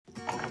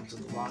Welcome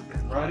to the Locked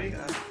In. Ready?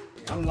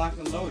 I'm locked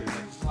and loaded. Like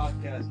the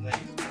podcast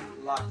name.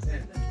 Locked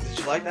in. Did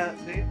you like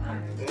that, Dave?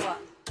 What?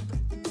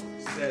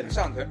 Steady. That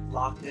sounds good.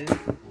 Locked In.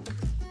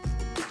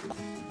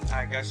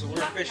 Alright, guys, so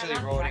we're officially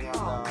rolling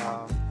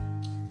on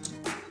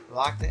the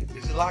Locked In.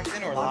 Is it Locked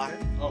In or Locked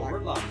In? Oh, we're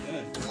locked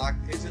in.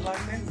 Is it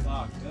Locked In?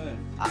 Locked in.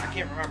 I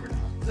can't remember now.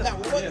 No,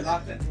 what? Yeah,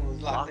 locked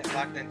in. Locked In.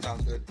 Locked In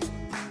sounds good.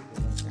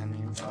 I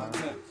mean, Locked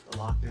in. the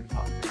Locked In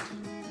podcast.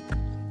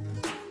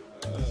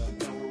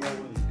 Now we're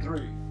rolling in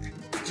 3,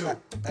 2,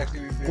 Actually,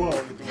 we've been 1.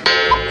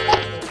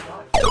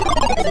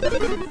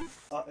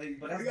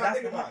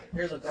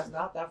 But that's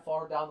not that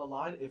far down the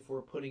line if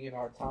we're putting in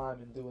our time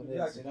and doing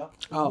this, you know?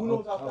 Who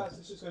knows how fast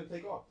this shit's gonna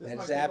take off? This That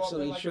might is take off in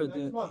absolutely like true, the next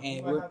dude. month. And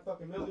We might we're- have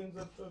fucking millions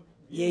of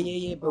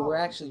Yeah, but we're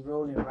actually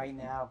rolling right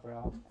now,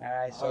 bro.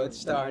 Alright, so it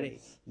started.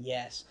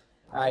 Yes.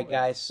 Alright,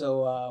 guys,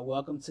 so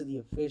welcome to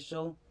the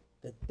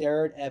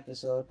third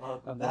episode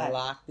of the back.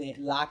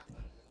 Locked.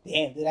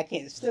 Damn,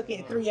 dude, still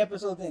can't 3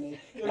 episodes in it.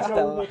 You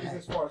know we're making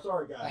this far.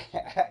 Sorry, guys.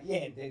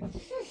 Yeah, dude.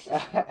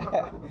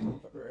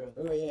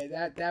 Oh,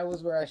 yeah, that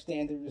was where our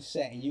standard was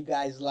set, and you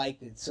guys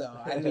liked it, so,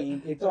 I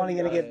mean, it's only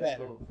gonna get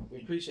better. Cool.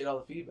 We appreciate all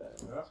the feedback.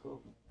 That's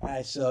cool.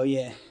 Alright, so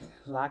yeah,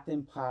 Locked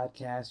In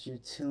Podcast, you're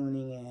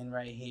tuning in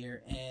right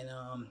here, and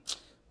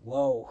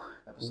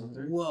Episode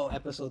 3. Whoa,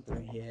 episode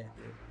 3, yeah.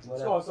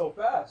 It's going so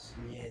fast.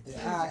 Yeah, dude.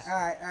 All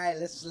right.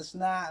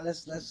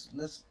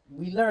 Let's.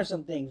 We learned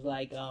some things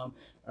like all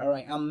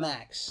right, I'm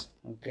Max.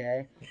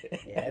 Okay,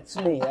 yeah, that's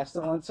me. That's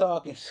the one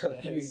talking. So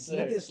if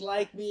you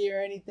dislike me or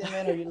anything,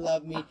 man, or you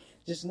love me,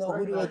 just know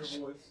who to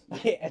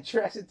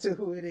address it to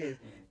who it is.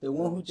 The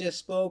one who just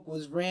spoke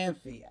was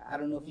Ramfy. I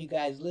don't know if you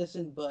guys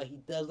listened, but he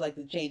does like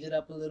to change it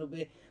up a little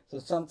bit. So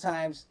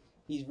sometimes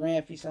he's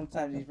Ramfy,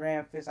 sometimes he's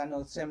Ramfist. I know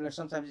it's similar.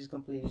 Sometimes he's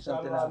completely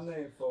something else.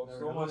 Name, folks.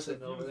 Don't want to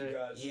confuse you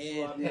guys.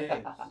 Yeah,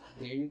 dude.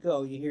 There you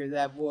go. You hear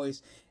that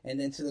voice. And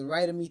then to the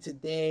right of me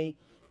today,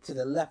 to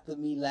the left of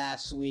me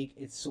last week,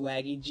 it's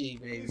Swaggy G,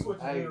 baby. He's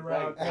switching Hey, it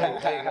around. hey,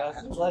 guys,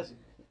 it's a pleasure.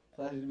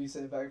 Pleasure to be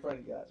sitting back in front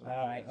of you guys.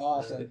 All right,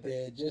 awesome,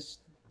 dude.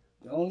 Just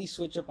only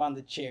switch up on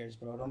the chairs,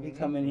 bro. Don't be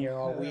coming here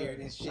all weird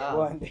and shit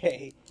one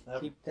day.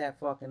 Keep that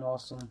fucking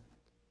awesome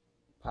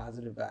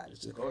positive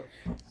attitude. Good.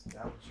 Is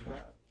that what you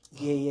got?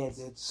 Yeah,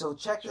 dude. So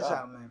check this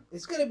out, man.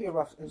 It's gonna be a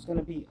rough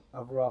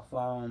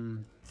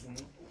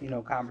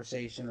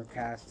conversation or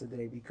cast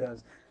today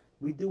because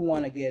we do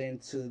want to get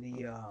into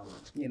the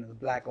the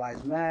Black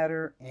Lives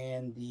Matter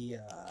and the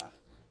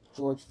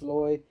George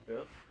Floyd.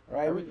 Yep.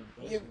 Right? We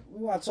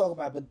want to talk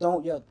about it, but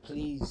don't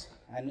please.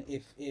 And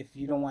if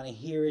you don't want to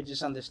hear it,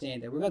 just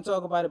understand that we're gonna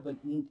talk about it, but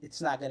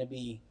it's not gonna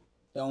be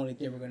the only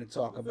thing we're gonna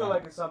talk I about. feel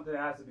like it's something that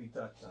has to be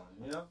touched on,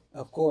 you know?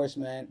 Of course,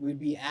 man. We'd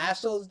be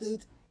assholes,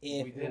 dude.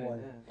 If We did it it,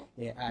 wasn't.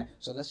 yeah. Yeah, all right.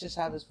 So let's just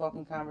have this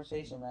fucking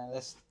conversation, man.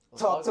 Let's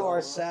talk to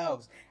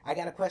ourselves. I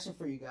got a question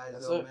for you guys,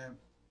 That's though, it. man.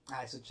 All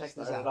right, so check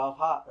this Started out. off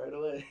hot right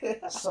away.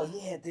 So,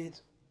 yeah, dude,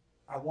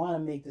 I want to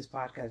make this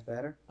podcast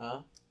better. Huh?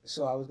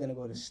 So I was going to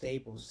go to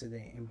Staples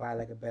today and buy,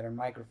 like, a better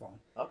microphone.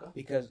 Okay.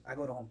 Because I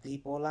go to Home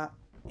Depot a lot,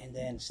 and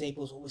then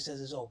Staples always says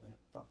it's open.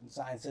 Fucking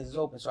sign says it's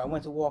open. So I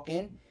went to walk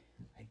in.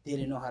 I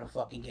didn't know how to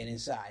fucking get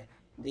inside.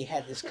 They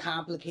had this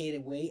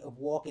complicated way of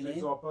walking in.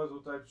 Jigsaw puzzle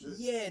type shit.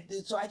 Yeah,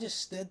 dude. So I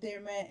just stood there,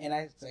 man,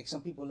 and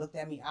some people looked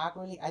at me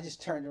awkwardly. I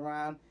just turned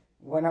around,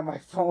 went on my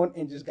phone,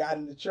 and just got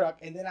in the truck.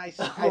 And then I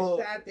sat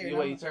there.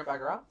 You turned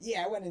back around?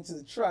 Yeah, I went into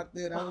the truck,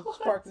 dude. I was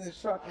parked in the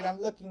truck, and I'm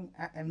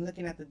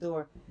looking at the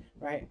door,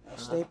 right?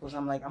 Staples.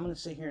 I'm like, I'm gonna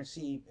sit here and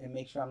see and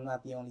make sure I'm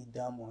not the only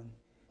dumb one.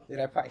 Dude,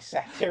 I probably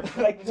sat there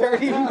for like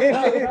 30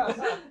 minutes.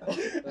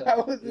 I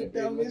was the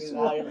dumbest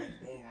one. You're like,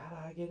 man, how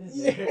do I get in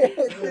Yeah,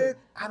 there? dude.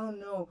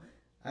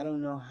 I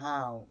don't know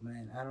how,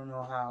 man. I don't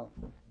know how,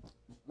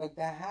 like,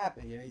 that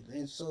happened. Right?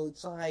 And so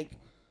it's like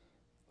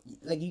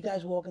you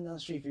guys walking down the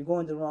street. If you're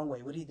going the wrong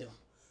way, what do you do?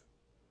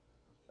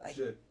 Like,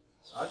 Shit.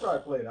 I try to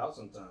play it out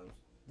sometimes.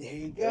 there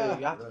you go. Yeah,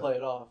 you have to play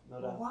it off.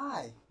 No doubt.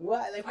 Why?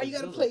 Like, why you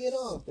gotta play it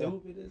off?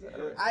 Though? Stupid is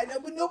that? I know,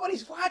 but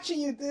nobody's watching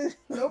you, dude.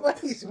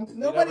 Nobody's. You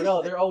never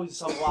know. There's always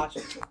someone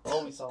watching.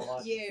 Always someone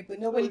watching. Yeah, but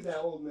Nobody nobody. that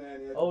old man.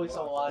 Yeah, Always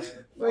someone watching.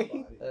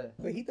 Somebody.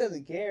 But he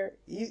doesn't care.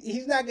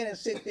 He's not gonna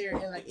sit there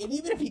and like. And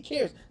even if he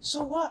cares,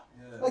 so what?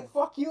 Yeah. Like,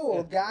 fuck you,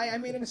 old guy. I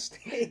made a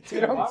mistake.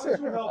 Dude. Why I'm would you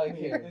sorry. help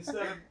me instead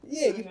of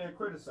sitting there and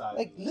criticizing?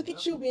 Like, look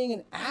at you being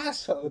an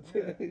asshole,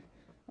 dude.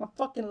 I'm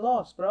fucking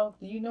lost, bro.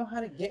 Do you know how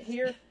to get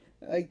here?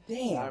 Like, I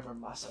damn. remember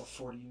myself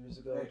 40 years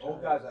ago. Hey,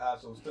 old guys are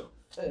assholes too.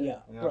 Yeah,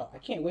 Yeah. bro. I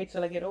can't wait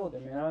till I get older,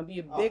 man. I'm gonna be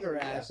a bigger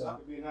I asshole.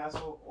 could be an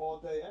asshole all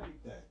day, every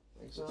day.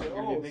 So Say, you're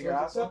gonna oh, be a so bigger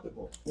it's asshole?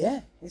 acceptable.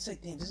 Yeah, it's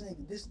like, damn, this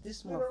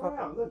Look around.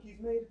 motherfucker. Look, he's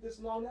made it this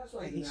long. That's why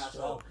Like, he's an he's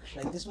asshole.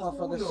 strong. Like, this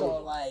motherfucker saw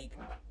like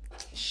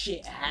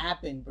shit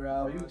happen, bro.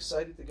 Are you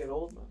excited to get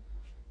old, man?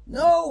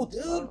 No,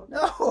 dude.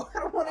 No, I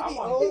don't want to I be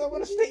wanna old. get- I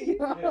want to stay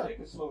young. Yeah, they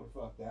can slow the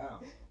fuck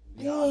down.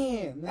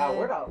 Damn, man. Nah,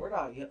 we're not. Bro,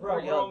 We're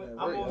young, man.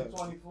 I'm We're only young.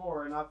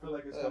 24 and I feel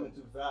like it's coming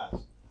too fast.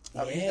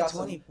 I mean, Yeah,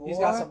 24. He's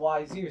got some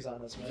wise years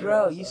on us, man.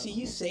 Bro, you see,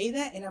 you say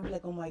that, and I'm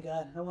like, oh my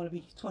god, I want to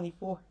be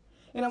 24.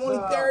 and I'm only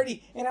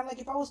 30, and I'm like,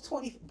 if I was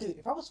 20, dude,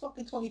 if I was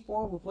fucking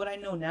 24 with what I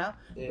know now,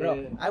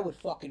 bro, I would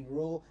fucking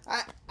rule.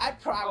 I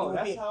probably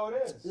would be. That's how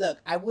it is. Look,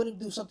 I wouldn't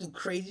do something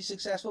crazy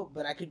successful,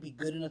 but I could be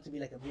good enough to be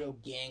like a real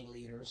gang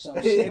leader or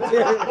some shit.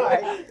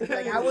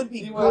 Like I would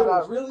be good.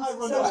 Really I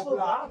run successful.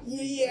 those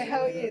Yeah,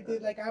 hell yeah,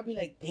 dude. Like I'd be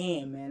like,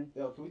 damn, man.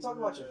 Yo, can we talk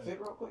about your fit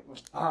real quick, man?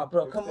 Oh,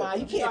 bro, come on,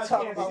 you can't guys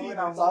talk can't about see what this.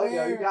 I'm Oh, yeah,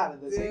 wearing. you got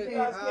it. dude. They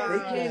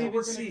can't even We're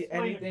gonna see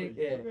explain it anything.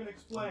 for you. Yeah. We're gonna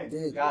explain.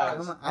 Dude, Guys.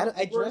 come on.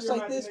 I dress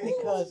like this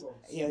because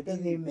it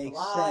doesn't even make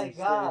sense.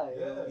 Guy. Dude.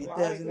 Yeah, It fly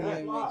doesn't guy,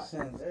 even fly. make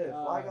sense. Yeah,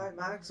 Fly Guy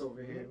Max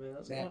over here, man.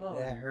 What's That, going on?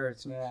 that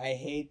hurts, man. I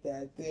hate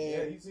that, dude.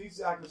 Yeah,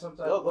 he's acting some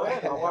type Yo, of go way.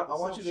 ahead. I want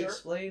Some you to shirt.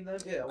 explain them.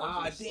 Yeah, I want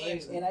Ah, you to damn.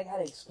 explain And them. I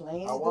gotta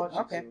explain I it. want you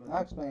Okay, to, man.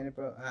 I'll explain it,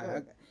 bro.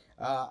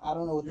 I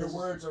don't know what Your this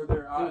words are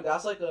their eyes.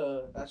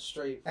 Dude, that's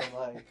straight from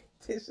like.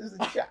 This is.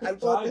 I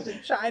bought this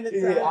in Chinatown.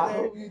 Yeah, I dude.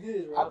 hope you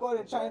did, I bro. bought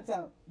it in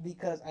Chinatown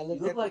because I You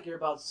looked look at like you're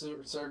about to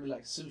serve me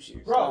like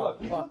sushi. Bro,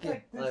 look, you fuck look it.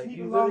 like this. Like he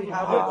you belongs literally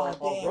have with Ah, us. a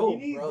damn, robe,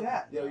 he needs bro.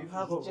 that. Yo, you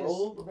have He a just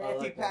robe. Randy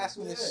like passed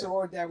me the Yeah.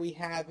 sword that we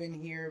have in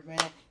here, man.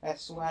 That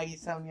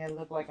swaggy telling me I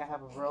look like I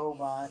have a robe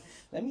on.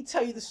 Let me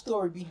tell you the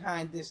story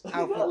behind this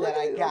outfit that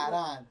I got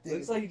on, dude.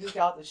 Looks like you just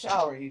got out the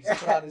shower. He just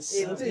put on his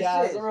It's silky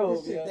ass this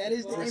robe. shit. yo. That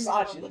is the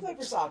Versace. image. Look like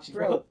Versace,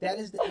 Bro, that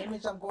is the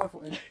image I'm going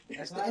for.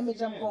 That's the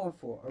image I'm going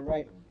for,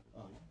 alright?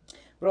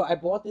 Bro, I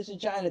bought this in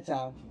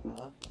Chinatown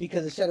Uh-huh.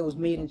 because it said it was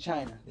made in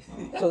China.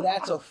 So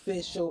that's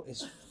official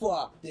as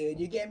fuck, dude.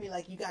 You get me?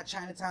 Like, you got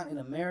Chinatown in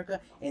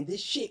America, and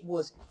this shit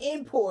was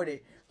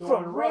imported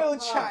from real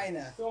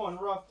China Going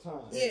rough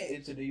time. Yeah.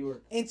 Into New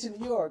York. into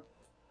New York.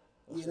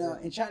 You know,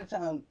 in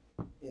Chinatown.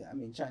 Yeah, I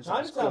mean,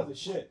 Chinatown's Chinatown's cool. the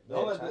shit. Yeah,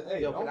 Don't let China- the,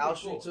 hey, Yo, don't Canal be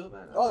Street fooled. too,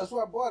 man. Oh, that's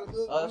where I bought it. Dude.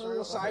 Oh, that's One where little you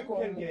got it. cycle.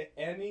 You can get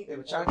any. Yeah,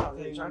 but Chinatown's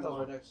thing you right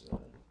want. next to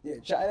it. Yeah,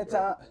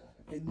 Chinatown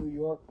in New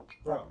York.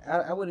 Bro.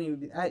 I wouldn't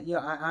even.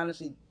 I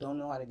honestly don't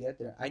know how to get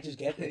there. I just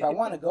get there. If I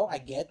want to go, I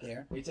get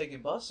there. Are you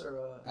taking bus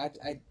or? I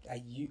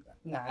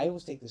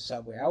always take the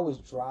subway. I always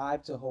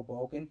drive to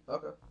Hoboken.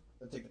 Okay.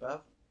 Then take the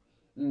bath.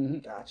 Mm-hmm.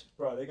 Gotcha.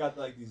 Bro, they got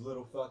like these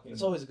little fucking.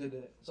 It's always a good.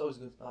 It's always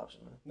a good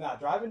option, man. Nah,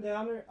 driving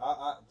down there,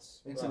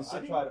 Into bro, the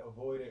city? I try to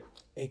avoid it.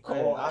 A Yeah,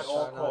 call. I I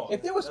all try not call. to.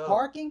 If there was No.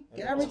 parking,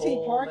 And guaranteed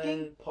Toll, parking.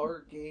 man,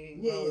 parking.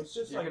 Yeah, Bro, it's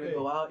just You're like gonna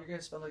go out. You're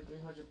gonna spend like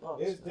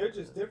 $300. They're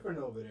just different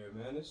over there,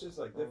 man. It's just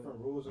like different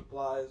rules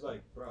apply. It's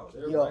like, bro,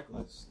 they're Yo.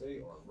 reckless.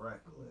 They are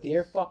reckless.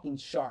 They're fucking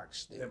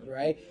sharks, dude,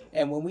 right?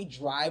 And when we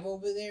drive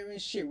over there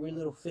and shit, we're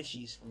little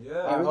fishies.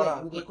 Yeah. All right, we hold get-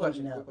 on. we Quick get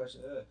question. eaten Quick up.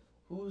 question. Yeah.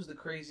 Who's the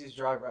craziest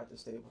driver at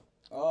this table?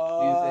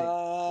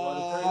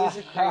 Oh, Who's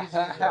the craziest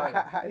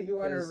driver? how do you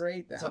want to Because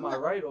rate that? To my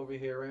right over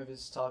here, Rev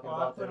is talking Oh, I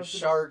about put the him to the-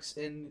 sharks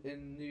in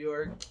New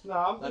York.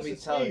 Nah, I'm Let just me a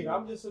tell speed. you,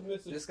 I'm just a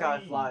Mr. This guy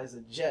Speed. flies a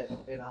jet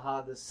in a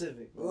Honda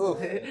Civic. Oof.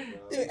 Yeah, Dude,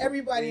 bro.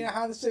 everybody in a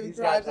Honda Civic He's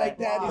got drives that- like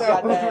that, he's though.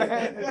 got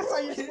that- That's how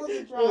you're supposed to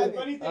If drive it.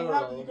 anything I don't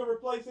happens, know. you can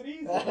replace it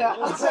easily.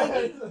 I'm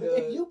saying, Yeah.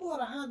 if you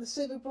bought a Honda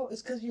Civic, bro,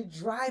 it's because you're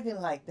driving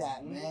like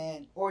that,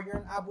 man. Or you're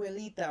an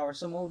abuelita or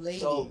some old lady.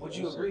 So, would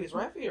you agree it's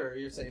Rafi, or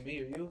you're saying me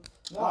or you?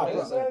 Nah, Oh,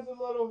 this bro. man's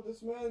a little.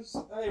 This man's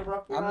hey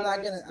rough. I'm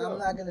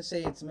not gonna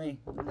say it's me.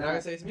 You're not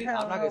gonna say it's me?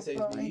 I'm not gonna say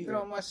it's me I ain't either.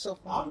 throwing myself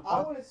I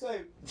on. wouldn't say.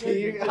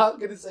 I'm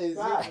gonna say it's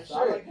Facts. you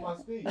for I sure. like my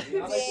speed. I like to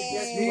get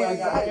Damn. to where I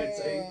gotta Yeah. get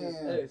to.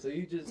 Hey, so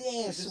you just. Damn,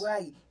 you just-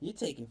 swag, you're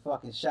taking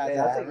fucking shots Hey,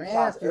 at I take Iran,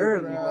 shots dude,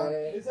 early, bro. man.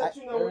 Is that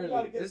you know we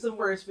gotta get? This is the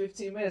first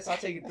 15 minutes. I'll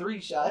take 3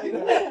 shots. Hey,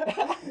 man,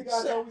 you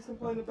guys always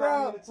complain about Bro.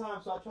 me at the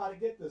time, so I try to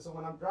get this. So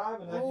when I'm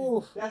driving,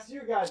 Oof. that's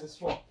your guys'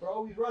 fault. Bro,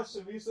 always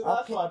rushing me, so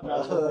that's why I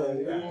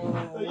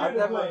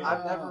drive.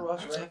 I've never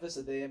rushed Ramphis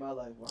a day in my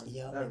life. Mark.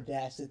 Yo, Never. and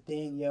that's the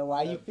thing, yo.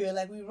 Why you feel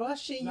like we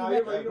rushing? No, You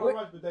you man? don't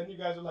rush, but then you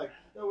guys are like,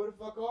 yo, where the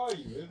fuck are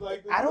you? It's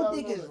like I don't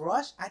think it's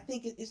rush. I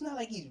think it's not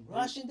like he's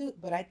rushing,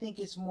 dude. But I think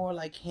it's more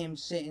like him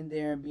sitting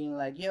there and being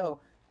like, "Yo,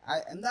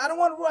 I don't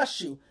want to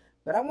rush you,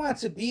 but I want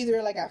to be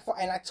there like at 5."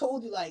 And I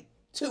told you like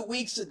 2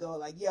 weeks ago,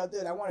 like, "Yo,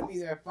 dude, I want to be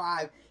there at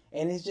 5."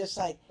 And it's just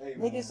like, Hey,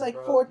 nigga, it's like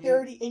bro,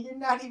 4:30, and you're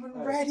not even Hey,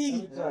 ready.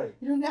 let me tell you,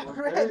 You're not 4:30.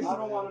 ready. I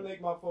don't want to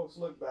make my folks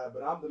look bad,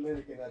 but I'm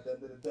Dominican at the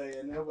end of the day,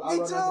 and I Me run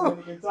too. the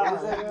Dominican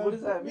time. What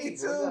does that Me mean?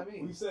 too. What does that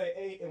mean? We say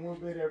 8, and we'll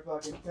be there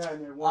fucking 10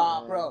 and 1.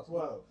 Ah, bro.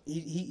 12.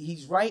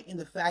 He's right in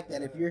the fact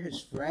that if you're his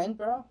friend,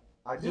 bro,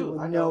 I You do. would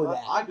I know know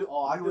that. I do.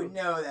 Oh, I you do. would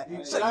know that.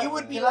 Can So I- you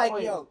would be can I- like,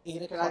 wait, "Yo,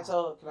 8 Can I o'clock."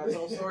 tell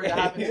a story that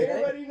happened You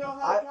today? already know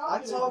how to I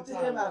calculate talked the to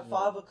him time, at man.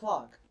 5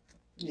 o'clock.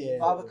 Yeah.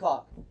 5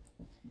 o'clock.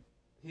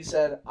 He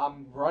said,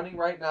 "I'm running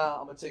right now.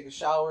 I'm gonna take a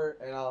shower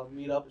and I'll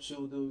meet up and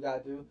we'll do what we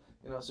gotta do,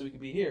 so we can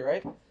be here,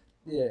 right?"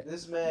 Yeah.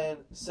 This man,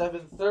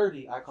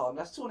 7:30. I call him.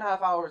 That's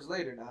 2.5 hours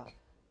later now.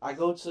 I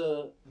go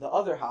to the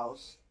other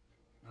house,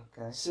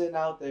 Okay. sitting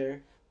out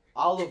there.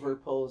 Oliver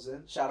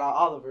posing. Shout out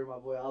Oliver, my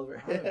boy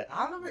Oliver.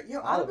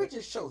 Oliver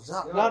just shows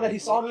up. No, he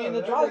saw me in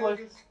the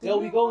driveway. Yo,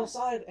 we go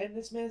inside. inside, and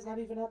this man's not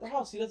even at the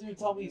house. He doesn't even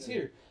tell me he's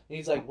here. And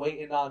he's like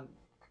waiting on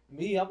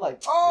me. I'm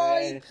like, Oh,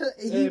 man,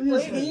 he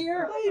was play me,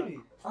 here. play me.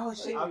 Oh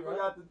shit. I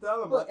forgot to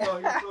tell him. I thought he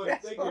saw the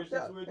That's figures fucked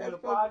since up. we were doing That's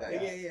the fucked up.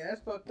 podcast. Yeah,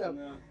 that's fucked up.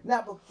 Yeah.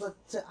 Nah,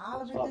 but to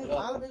Oliver, Fucked dude,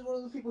 up. Oliver's one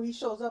of the people. He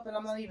shows up, and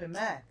I'm not even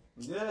mad.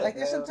 Yeah. Like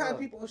there's Yeah, sometimes no.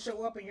 people will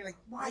show up and you're like,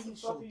 why are you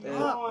so Fucking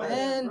Yeah. up, annoying,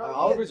 man? bro.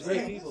 Oliver's Yeah, great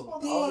this people.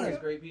 motherfucker- Oliver's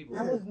great people.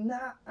 I was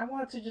not. I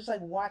wanted to just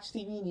like watch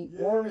TV and eat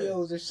Yeah.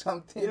 Oreos or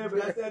something. Yeah,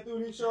 but that's that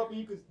dude. He show up and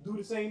you could do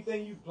the same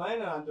thing you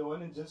planning on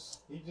doing, and he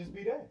just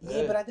be there.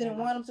 Yeah, but I didn't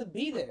want him to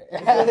be there.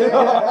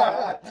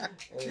 Yeah, bro.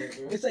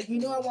 It's like, you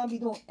know, I want to be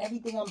doing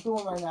everything I'm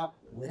doing right now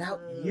without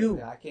you.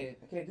 Yeah, I can't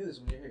do this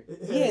when you're here.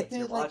 Yeah, You're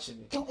dude, like, watching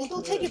me.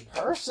 don't take it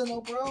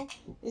personal, bro.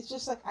 It's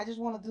just like, I just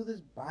want to do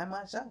this by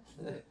myself.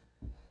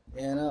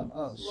 And oh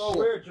Well, shit.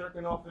 we're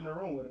jerking off in the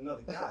room with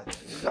another guy.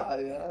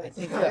 I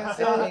think You that's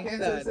can't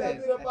just set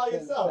it up by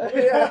yourself.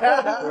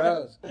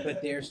 Bros,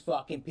 but there's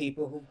fucking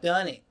people who've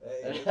done it,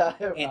 Hey,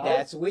 and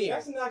that's weird.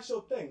 That's an actual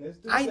thing. There's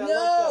dudes I that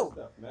know. like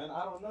that stuff, man.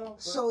 I don't know.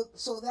 but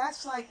So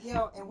that's like,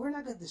 yo, and we're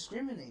not gonna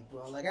discriminate,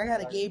 bro. Like, I got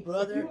a gay if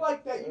brother. you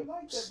like that,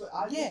 but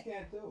I Yeah. just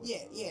can't do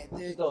it. Yeah,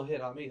 dude. Still hit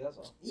on me. That's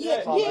all. Yeah,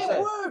 that's all yeah, I'm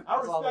saying. word. I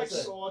That's all I'm respect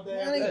saying. you all day.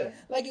 Man, every like, day.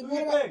 like Do if your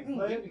one of my, thing,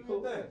 man. Yeah, Do be your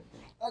cool. thing.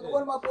 like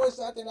one of my boys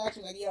out there and ask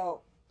me like,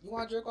 yo, you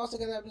want to jerk off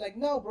together? I'd be like,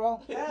 no, bro.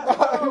 Yeah,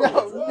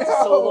 no.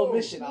 Solo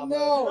mission. I'm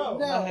No, Bro,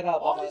 no. head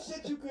up. All the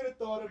shit you could have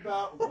thought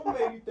about. What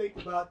made you think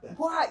about that?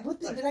 Why?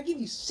 What did I give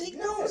you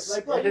signals?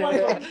 Like, bro, you want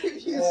to I go?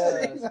 give you Yeah.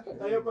 signals.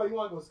 Like, yo, bro, you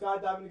want to go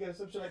skydiving together,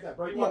 some shit like that,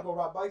 bro. You want to go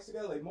ride bikes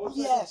together, like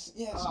motorcycles?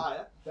 Yes.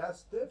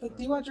 That's different. But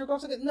do you want to jerk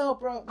off together? No,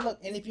 bro. Look,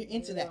 and if you're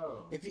into that,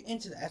 Yo.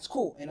 that's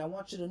cool. And I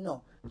want you to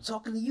know, I'm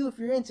talking to you if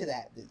you're into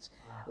that. It's,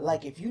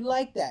 like, if you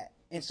like that,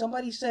 and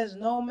somebody says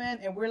no, man,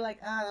 and we're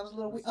like, that was a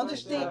little weird.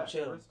 Understand? that.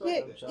 Chill. Respect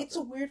Yeah, that. it's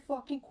a weird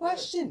fucking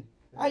question.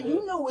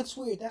 You know it's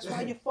weird. That's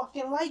why you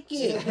fucking like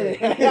it.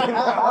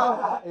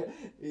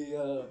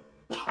 Yeah.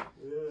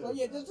 So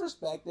yeah, just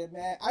respect it,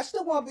 man. I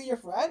still want to be your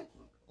friend.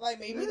 Like,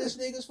 maybe this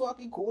nigga's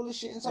fucking cool as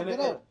shit and And something if,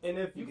 else. and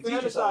if you You can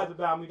teach yourself. fantasize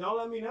about me, don't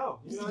let me know.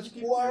 You know, you keep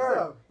it to Word.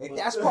 yourself. If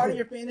that's part of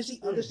your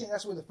fantasy, understand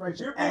that's where the If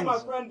friendship you're being my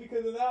ends. friend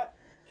because of that,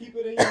 keep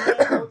it in your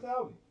head. Don't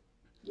tell me.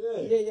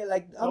 Yeah. Yeah,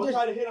 like, I'm Don't just...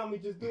 try to hit on me.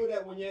 Just do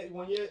that when you're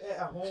at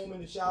home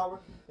in the shower.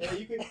 And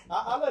you can.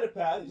 I'll let it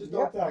pass. Just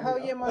don't tell me. Hell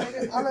yeah, my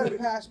nigga. I'll let it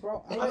pass,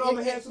 bro. I know I'm a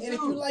And handsome if you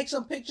dude. like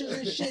some pictures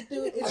and shit,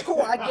 dude, it's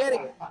cool. I get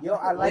it. Yo,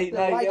 I like Late the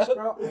night, likes, yo.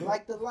 bro. I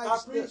like the I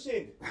likes.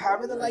 appreciate it.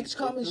 However the likes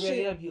come and 3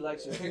 shit. a.m. He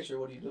likes your picture.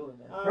 What are you doing,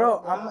 man?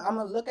 Bro, I'm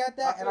gonna look at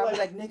that I and feel I'll be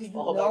like- like, nigga, you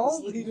fall back know,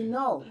 asleep. you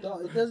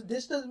know.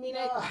 This doesn't mean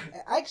that.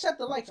 I accept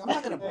the likes. I'm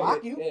not gonna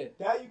block you. Yeah.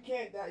 That you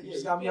can't. That You yeah,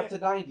 just you got me up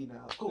can't- to 90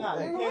 now. It's cool. Nah,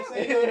 Thank you you. can't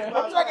say nothing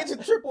about I'm trying to that. get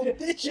to triple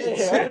digits. Yeah,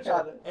 I'm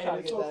trying to And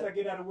it's get folks that. that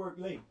get out of work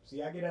late.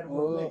 See, I get out of Oh,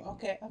 work late.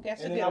 okay,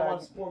 that's a And good then I want to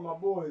argument. support my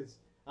boys.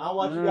 I don't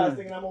want you guys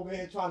thinking I'm over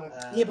here trying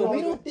to. Yeah, but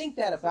we don't think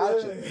that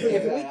about you. Yeah.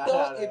 If we Yeah,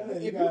 thought, yeah, if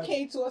you you guys-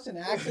 came to us and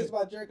asked us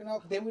about jerking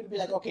off, then we'd be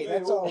like, okay, Hey,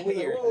 that's all whoa,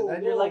 weird. whoa, And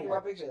then you're whoa. like my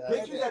picture.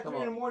 Pictures at Come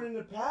 3 in the on. morning in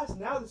the past.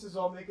 Now this is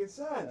all making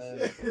sense.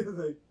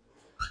 Like,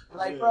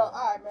 Like, Yeah. bro, all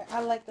right, man,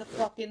 I like the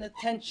fucking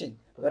attention,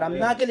 but I'm Yeah.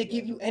 not gonna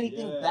give you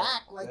anything Yeah.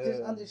 back. Like, just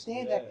Yeah.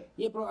 understand Yeah. that.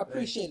 Yeah, bro, I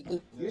appreciate it,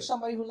 dude. Yeah. You're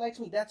somebody who likes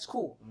me. That's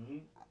cool.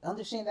 mhm,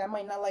 Understand that I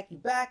might not like you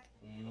back,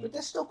 mhm. but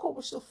that's still cool.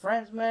 We're still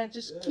friends, man.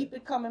 Just Yeah. keep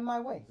it coming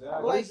my way. Exactly. I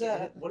What like is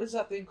that? What is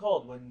that thing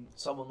called when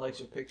someone likes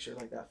your picture?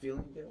 Like that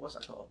feeling you get? What's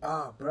that called?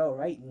 Oh, bro,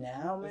 right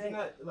now, Isn't man,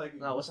 that like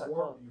No, what's that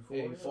euphoria- called?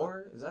 Yeah,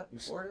 Euphoria? Is that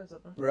Euphoria? Is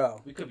that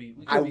bro. we could be.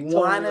 We I could be totally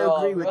wanna wrong,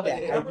 agree with bro.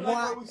 that. Yeah. Remember like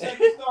want- what we said at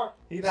the start?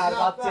 He's not It's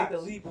about to take facts.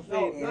 the leap of No,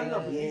 faith. no, man.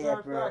 no, these Yeah,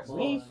 aren't bro. facts.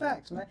 We ain't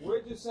facts, man.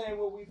 We're just saying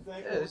what we think.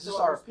 Yeah, it's just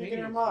we're our speaking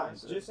our opinions,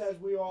 minds, man. just as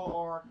we all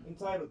are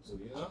entitled to.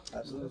 You know,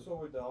 Absolutely. That's what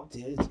we're doing.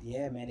 Dude,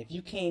 yeah, man. If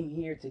you came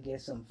here to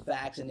get some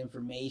facts and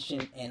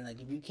information, and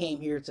like if you came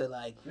here to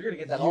like You're gonna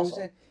get that use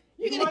also. it,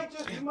 you're You gonna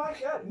might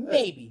get it.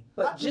 maybe,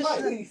 but You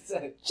might. He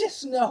said.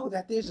 just know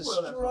that there's a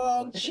Well, that's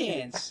strong all.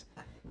 chance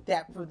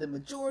that for the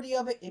majority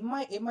of it, it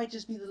might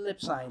just be the lip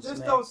signs, Just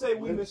man. don't say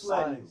we Lip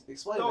misled you. signs.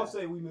 Explain Don't that.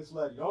 say we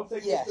misled you. Don't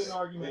take Yes. this to an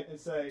argument and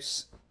say,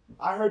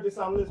 I heard this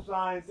on Lip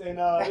Science and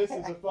this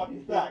is a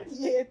fucking fact.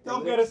 Yeah,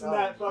 Don't get us in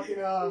that fucking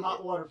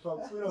hot water,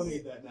 folks. We don't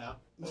need that now.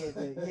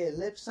 yeah,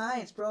 lip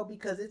science, bro.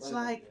 Because it's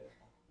like,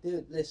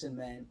 dude, listen,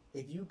 man.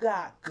 If you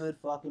got good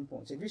fucking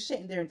points, if you're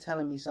sitting there and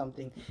telling me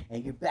something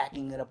and you're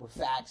backing it up with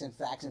facts and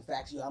facts and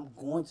facts, yo, I'm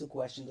going to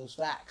question those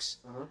facts.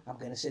 Uh-huh. I'm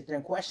gonna sit there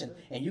and question,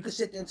 and you can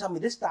sit there and tell me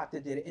this doctor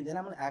did it, and then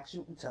I'm gonna ask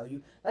you and tell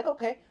you, like,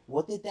 okay,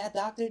 what did that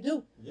doctor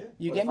do? Yeah.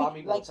 You But get if me? I'm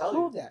even Like, to tell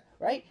prove that,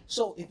 right?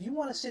 So if you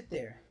want to sit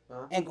there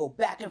Uh-huh. and go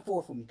back and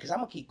forth with me, because I'm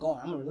gonna keep going.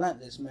 I'm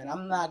relentless, man.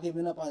 I'm not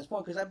giving up on this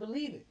point because I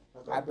believe it.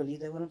 Okay. I believe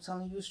that what I'm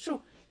telling you is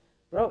true,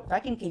 bro. If I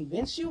can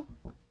convince you,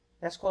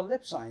 that's called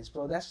lip science,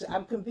 bro.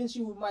 I'm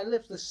convincing you with my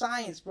lips, the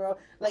science, bro.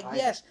 Like, I-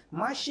 yes,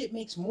 my shit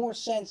makes more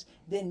sense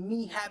than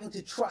me having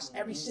to trust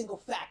every single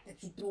fact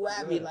that you threw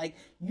at me. Yeah. Like,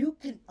 you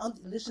can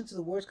listen to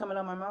the words coming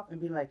out of my mouth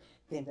and be like,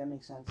 damn, that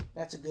makes sense.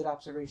 That's a good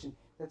observation.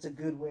 That's a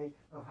good way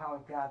of how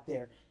it got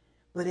there.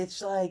 But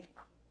it's like,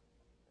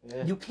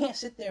 Yeah. you can't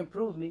sit there and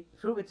prove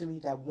it to me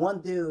that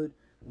one dude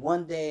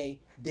one day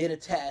did a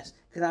test.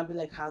 Cause I'd be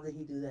like, how did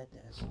he do that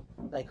test?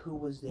 Like, who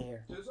was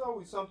there? There's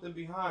always something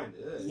behind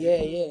it.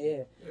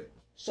 Yeah.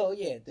 So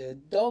yeah,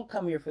 dude, don't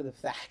come here for the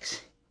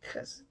facts.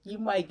 Cause you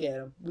might get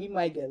them. We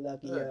might get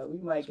lucky. Yeah, we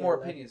might It's get more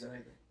lucky. opinions than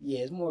anything. Yeah,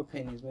 it's more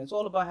opinions, man. It's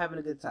all about having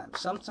a good time.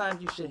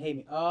 Sometimes you should hate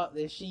me. Oh,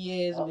 there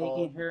she is,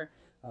 making her.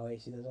 Oh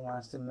wait, she doesn't want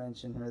us to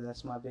mention her.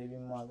 That's my baby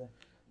mother.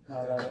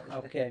 All right,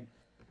 okay.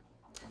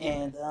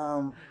 And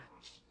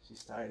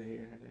She's tired of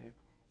hearing her name.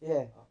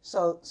 yeah.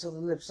 So the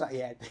lip side.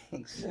 Yeah, I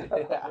think so.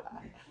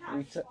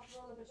 We took.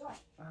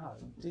 Oh,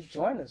 dude,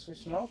 join us. We're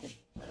smoking.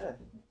 Yeah.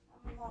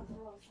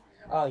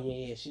 Oh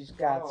yeah. She's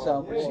got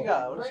some. What she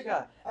got? What she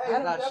got? Hey, I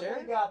you not definitely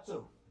sharing? got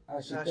to. Oh,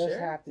 she Not does share?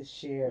 have to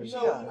share. You She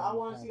know, got- I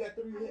want to see that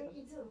 3 hit.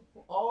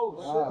 Oh,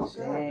 Oh,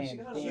 shit. damn. She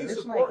got- Damn, She's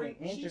this might supporting-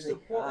 be she's interesting.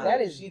 supporting-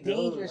 That is She knows.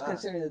 dangerous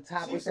considering the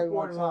topics She's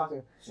everyone supporting talks my,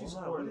 to. she's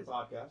supporting the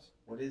podcast.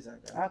 What is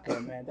that guy? Okay,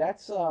 man.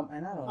 That's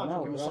and I don't know,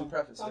 Give me bro. some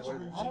preface. Here. What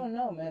is it? I don't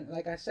know, man.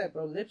 Like I said,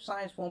 bro, lip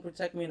science won't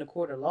protect me in a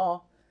court of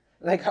law.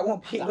 Like, I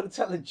won't be able to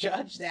tell a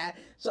judge that.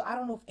 So I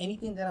don't know if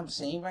anything that I'm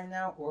saying right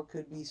now or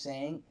could be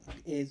saying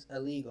is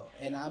illegal.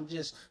 And I'm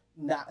just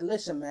not.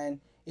 Listen,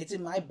 man, it's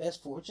in my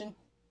best fortune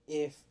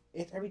if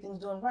everything's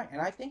doing right.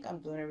 And I think I'm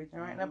doing everything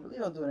right. And I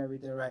believe I'm doing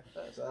everything right.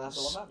 So that's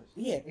all that matters.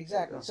 Yeah,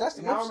 exactly. So that's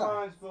the In lip our side.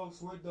 minds,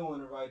 folks, we're doing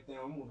the right thing.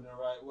 We're moving the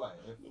right way.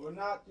 If we're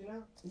not,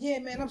 Yeah,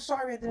 man, I'm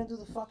sorry I didn't do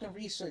the fucking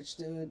research,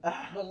 dude.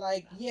 But,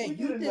 like, yeah, we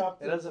you did did. enough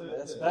It doesn't.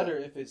 It's better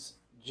if it's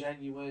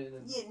genuine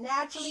and Yeah,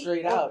 naturally.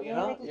 straight out. You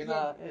know, organically, you're yeah.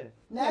 not. Yeah. Can't say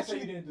Naturally.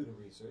 you didn't do the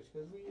research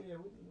because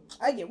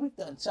I get we've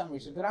done some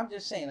research, but I'm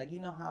just saying, like, you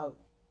know how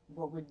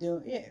what we're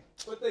doing. Yeah,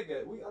 but they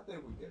get. I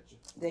think we get you.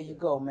 there you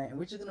go, man.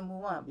 We're just gonna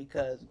move on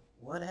because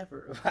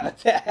whatever about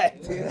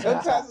that, dude.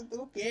 Sometimes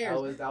who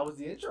cares? That was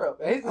the intro.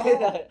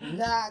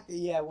 Oh,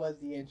 yeah, it was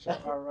the intro.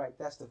 All right,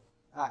 that's the.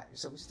 All right,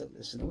 so we're still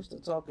listening, we're still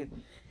talking,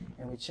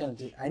 and we're chilling.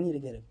 Dude, I need to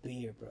get a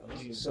beer, bro.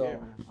 You need a So beer,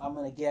 man. I'm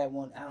gonna get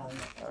one. I don't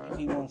know. All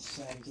Give me 1 Just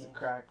second.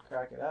 crack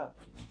it up.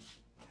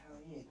 Hell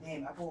yeah,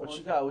 damn! I bought What one.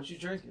 you got? What you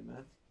drinking,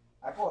 man?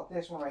 I bought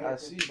this one right I here.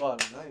 see you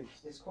bought it. Nice.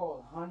 It's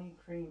called Honey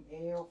Cream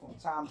Ale from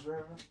Tom's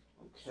River.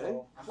 Okay.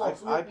 So,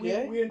 Folks,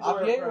 IPA? we enjoy IPA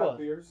our or craft what?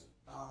 beers.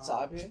 It's a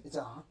IPA? It's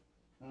a.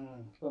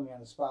 Put me on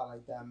the spot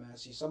like that, man.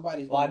 See,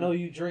 somebody's. Well, I know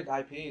you drink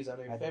IPAs. I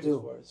know you're I famous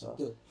do. for it, so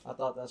do. I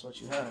thought that's what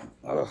you had.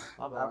 Ugh.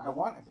 My I bad.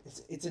 want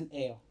it. It's an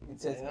ale.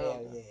 It says Ale.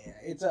 ale. Yeah.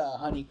 It's a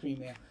honey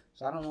cream ale.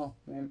 So I don't know,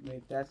 man.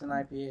 If that's an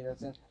IPA,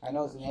 that's it. I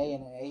know it's an A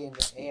and an A and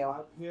an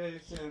ale.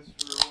 IPA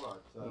stands for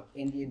what?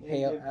 Indian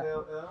Pale. Indian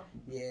Pale Ale.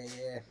 Yeah,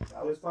 yeah.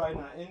 It's probably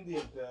not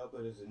Indian Pale,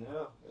 but it's an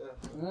ale.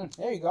 Yeah.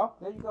 There you go.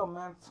 There you go,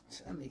 man.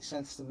 That makes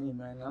sense to me,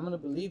 man. I'm gonna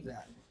believe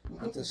that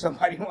until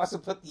somebody wants to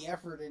put the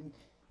effort in.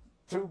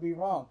 Prove me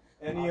wrong.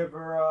 Any of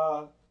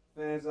our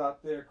fans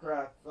out there,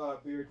 craft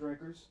beer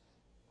drinkers,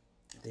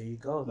 There you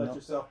go. let No.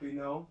 yourself be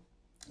known.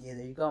 Yeah,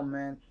 there you go,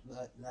 man.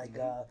 Like,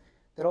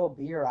 throw a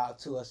beer out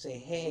to us. Say,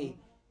 hey,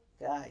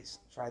 guys,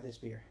 try this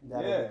beer.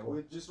 That'll be Yeah, cool.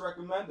 we just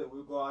recommend it.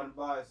 We'll go out and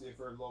buy it, see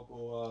if our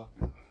local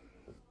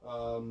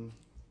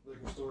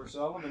liquor stores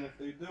sell them, and if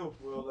they do,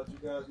 we'll let you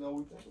guys know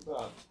what we think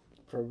about it.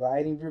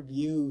 Providing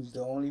reviews,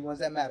 the only ones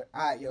that matter.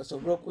 All right, yo. So,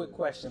 real quick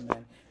question,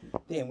 man.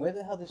 Damn, where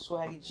the hell did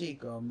Swaggy G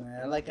go,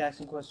 man? I like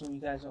asking questions when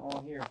you guys are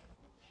all here.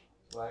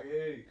 Like,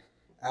 hey,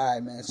 All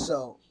right, man.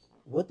 So,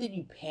 what did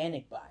you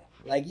panic buy?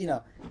 Like, you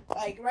know,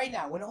 like right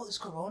now when all this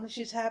Corona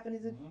shit's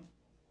happening,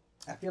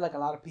 I feel like a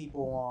lot of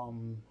people,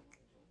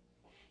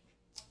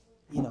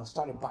 you know,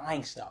 started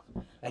buying stuff,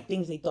 like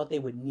things they thought they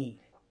would need.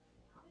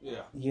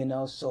 yeah. You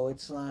know, so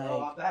it's like,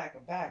 Oh, I'm back.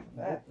 I'm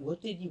back.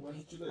 what did you? When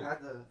did you I leave?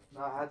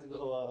 had to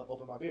go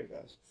open my beer,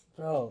 guys.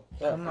 Bro,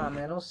 come on,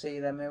 man! Don't say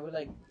that, man. We're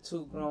like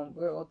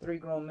we're all 3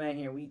 grown men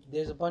here.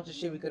 There's a bunch of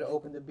shit we could have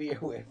opened the beer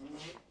with.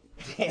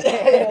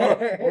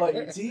 What,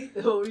 your teeth?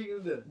 What were you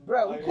gonna do?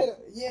 Bro, we Like, could have.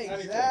 Yeah, anything.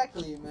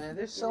 exactly, man.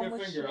 There's so Give me a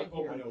much finger, shit I'll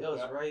open here. it. Yo,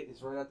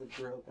 it's right at the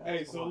grill, guys.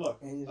 Hey, Come so on. look,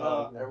 It is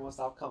Everyone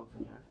stop coming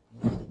from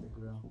there. the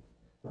grill.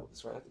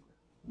 It's right at the grill.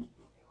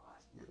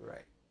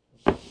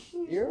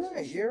 You're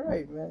right. You're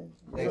right, man.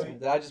 Thanks, man.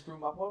 Did I just prove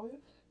my point with you?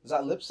 Is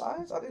that lip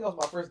science? I think that was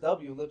my first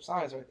W, lip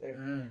science right there.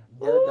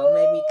 Don't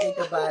make me think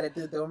about it,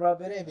 dude. Don't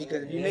rub it in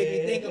because if you make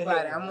me think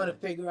about it, I'm gonna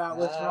figure out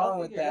what's Nah, I wrong don't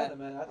with think you're that. right,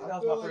 man. I think I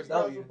that feel was my like first you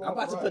guys W. were I'm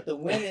about to Right. put the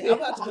win in. I'm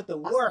about to put the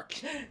work.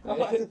 I'm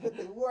about to put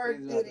the work,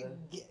 He's dude. about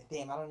and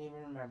damn, I don't even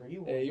remember. You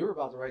won. Hey, you were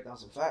about to write down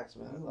some facts,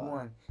 man. You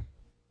won.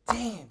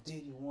 Damn,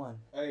 dude, you won.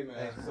 hey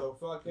man, so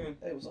fucking,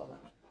 Hey, what's up, man?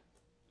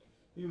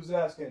 he was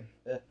asking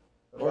Yeah.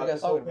 What about you guys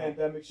this whole talking about?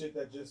 pandemic shit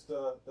that just that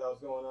was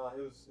going on. He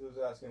was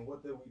asking,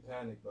 what did we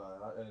panic by?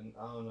 And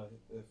I don't know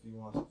if he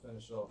wants to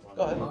finish off on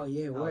Go ahead. that. Oh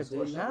yeah, Now, word, his dude.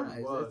 question Nah,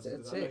 really was, that's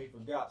 'cause I know he it.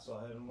 forgot, so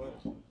I had him win.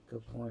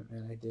 Good point,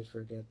 man. I did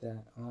forget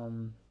that.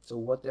 So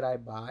what did I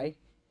buy?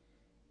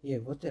 Yeah,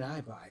 what did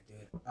I buy,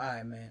 dude?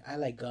 Alright, man. I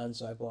like guns,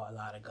 so I bought a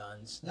lot of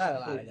guns. Not a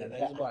lot of guns. I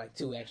just bought like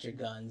 2 extra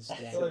guns. I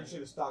feel like you should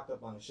have stocked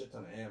up on a shit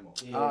ton of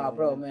ammo.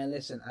 Bro, man,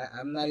 listen.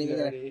 I'm not even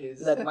gonna.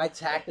 Look, Look, my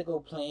tactical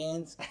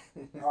plans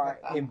are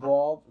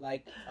involved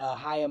like a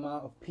high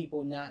amount of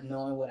people not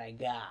knowing what I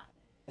got.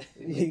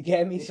 You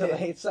get me? So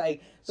it's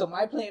like, so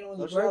my plan only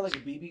Don't you have works.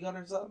 like a BB gun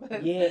or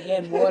something? Yeah,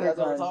 and water That's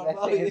what I'm guns. talking That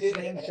about. thing is Yeah.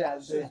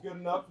 slingshots, dude. Shit's good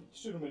enough.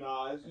 Shoot him in the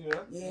eyes, you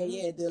know.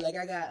 Yeah, dude. Like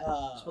I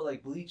got Just put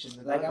like bleach in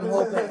the like gun.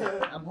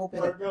 I'm hoping.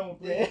 Start going,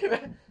 please.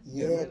 Yeah,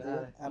 Yeah, dude.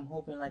 man. I'm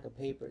hoping like a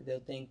paper. They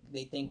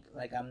think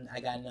like I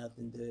got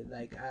nothing, dude.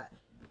 Like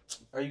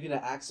Are you gonna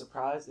act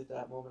surprised if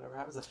that moment ever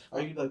happens? Like, are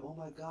you gonna be like, oh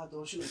my god,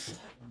 don't shoot?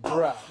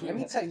 bruh, let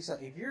me tell you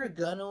something. If you're a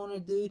gun owner,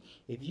 dude,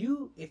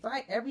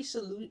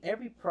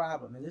 every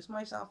problem, and this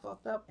might sound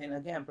fucked up, and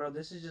again, bro,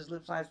 this is just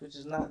lip science, which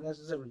is not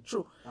necessarily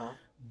true,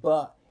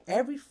 but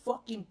every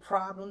fucking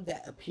problem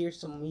that appears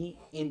to me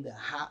in the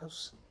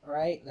house,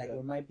 right, like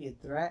there might be a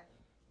threat,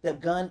 the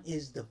gun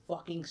is the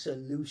fucking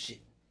solution.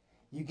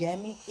 You get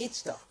me?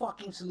 It's the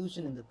fucking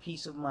solution and the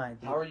peace of mind,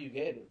 dude. How are you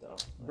getting it though?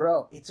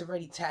 Bro, it's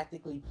already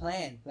tactically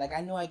planned. Like,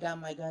 I know I got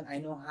my gun. I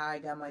know how I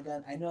got my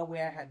gun. I know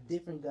where I have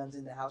different guns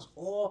in the house,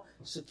 all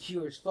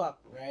secure as fuck,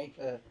 right?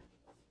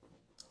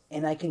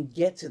 And I can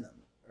get to them,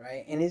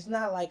 right? And it's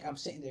not like I'm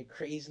sitting there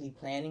crazily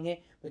planning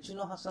it, but you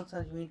know how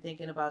sometimes you ain't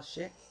thinking about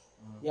shit?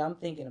 Yeah, I'm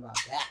thinking about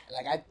that.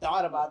 Like, I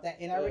thought about that,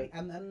 and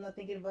I'm not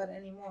thinking about it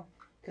anymore.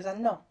 Because I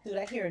know, dude,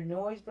 I hear a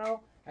noise, bro.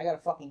 I got a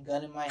fucking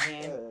gun in my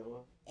hand.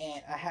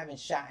 And I haven't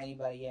shot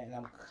anybody yet, and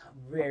I'm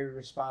very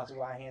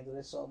responsible. I handle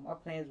it, so my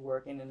plan's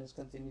working, and it's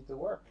continued to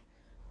work.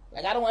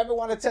 Like, I don't ever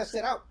want to test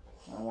it out.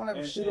 I don't want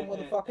to shoot a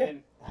motherfucker.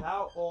 And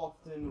how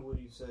often would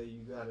you say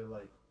you gotta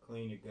like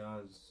clean your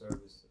guns,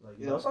 service? Like,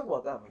 Yeah, let's talk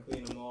about that, man.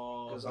 clean them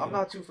all. Because I'm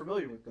not too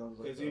familiar with guns.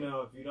 Because Like you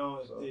know, if you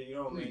don't, So, you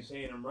don't please.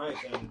 maintain them right,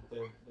 then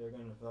they're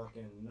gonna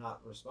fucking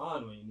not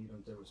respond when you need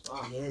them to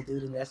respond. Yeah,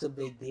 dude, and that's a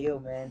big deal,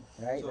 man.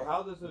 Right? So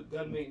how does the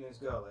gun maintenance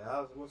go?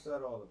 Like, what's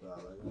that all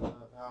about? Like,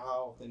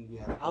 how often do you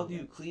have? to how do do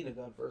you that? clean a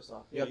gun first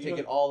off? You Yeah, have to take don't-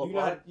 it all you know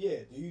apart. how- yeah.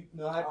 Do you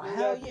know how to Oh, do hell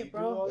that? yeah, Do you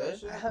bro. do all that Yeah.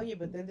 shit? Hell yeah,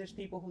 but then there's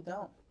people who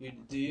don't.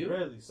 Do you?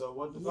 Really? So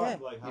what the Yeah.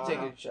 fuck? Like, You how? take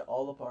it shit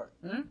all apart.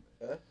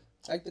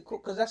 Like,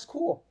 because that's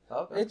cool.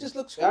 Okay. It just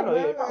looks cool, I know,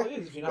 man. it probably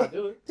is if you're not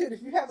doing it. Dude,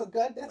 if you have a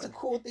gun, that's a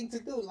cool thing to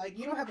do. Like,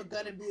 you don't have a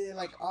gun and be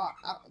like,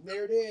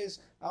 there it is.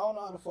 I don't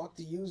know how the fuck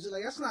to use it.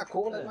 Like, that's not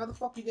cool. Like, Yeah. why the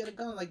fuck you get a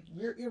gun? Like,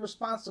 you're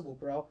irresponsible,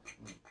 bro.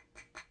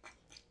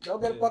 Don't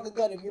get a Yeah. fucking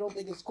gun if you don't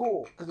think it's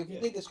cool. Because if you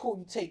Yeah. think it's cool,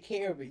 you take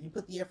care of it. You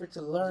put the effort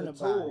to learn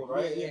It's a about tool, it.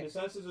 right? Yeah, In a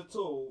sense, it's a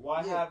tool.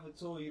 Why Yeah. have a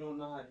tool you don't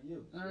know how to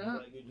use? Mhm.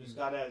 Like, you just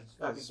got it as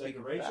fucking Speaking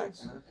decorations.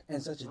 facts, man.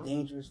 And such a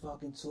dangerous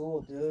fucking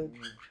tool, dude.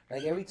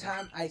 Like, every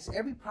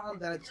problem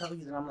that I tell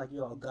you that I'm like,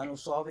 yo, a gun will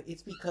solve it,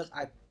 it's because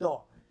I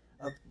thought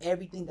of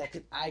everything that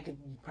I could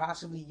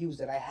possibly use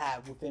that I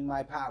have within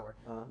my power.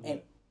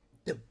 And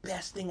the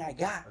best thing I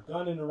got. A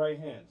gun in the right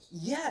hands.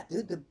 Yeah,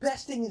 dude, the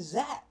best thing is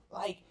that.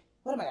 Like,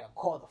 what am I gonna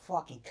call the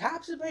fucking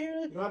cops if I hear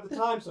You don't have the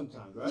time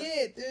sometimes, right?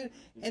 Yeah, dude.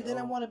 And then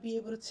I know? want to be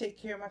able to take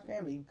care of my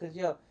family because,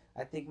 yo,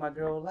 I think my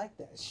girl will like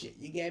that shit.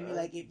 You get me?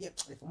 Right. Like,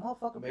 if a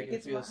motherfucker Make breaks it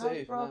into my feel house,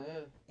 safe, bro,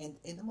 man. Yeah.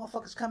 and the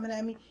motherfucker's coming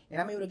at me,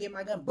 and I'm able to get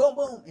my gun, boom,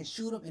 boom, and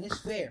shoot him, and it's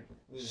fair.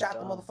 Yeah, Shot the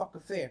done.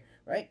 motherfucker fair,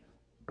 right?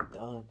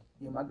 Done.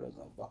 Yo, my girl's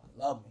gonna fucking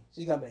love me.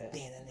 She's gonna be like,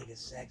 damn, that nigga's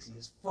sexy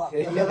as fuck.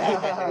 Yeah.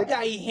 Look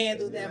how he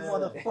handled that Yeah.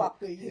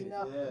 motherfucker, you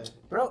know? Yeah.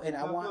 Bro, and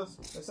I You want,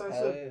 feel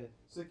essentially Yeah.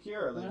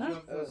 secure. Like, Uh-huh. you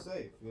don't feel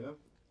safe, you know?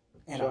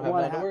 and You I don't have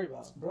want nothing to to have, worry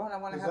about. bro, and I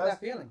want to 'Cause have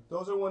that that's- feeling.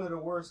 Those are one of the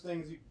worst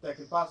things that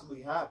could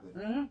possibly happen.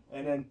 Mm-hmm.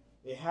 And then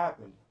it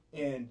happened,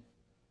 and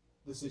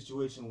the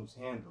situation was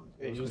handled.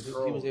 Yeah, It he was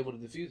controlled. able to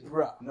defuse it.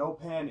 Bro. No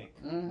panic.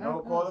 Mhm. No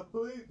call the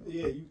police.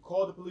 Yeah, you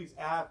call the police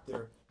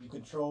after you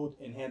controlled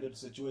and handled the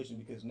situation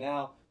because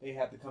now they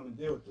have to come and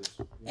deal with this.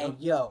 You know? And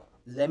yo,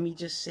 let me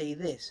just say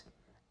this.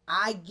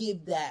 I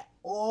give that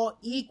all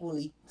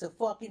equally to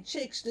fucking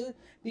chicks, dude.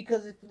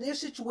 Because if there's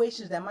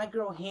situations that my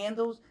girl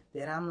handles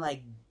that I'm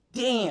like,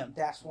 damn,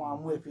 that's why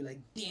I'm with you. Like,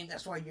 damn,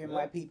 that's why you're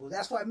my people.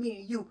 That's why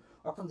me and you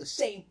are from the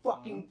same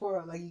fucking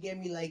world. Like, you get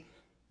me? Like,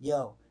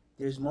 yo,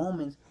 there's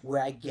moments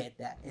where I get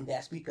that. And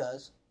that's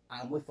because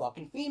I'm with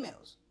fucking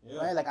females. Yeah.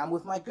 Right? Like, I'm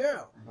with my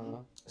girl. Uh-huh.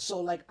 So,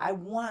 like, I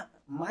want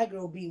my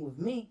girl being with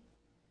me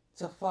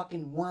to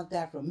fucking want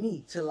that from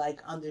me, to,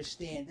 like,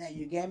 understand that.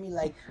 You get me?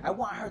 Like, I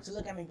want her to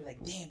look at me and be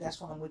like, damn,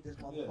 that's why I'm with this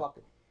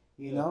motherfucker.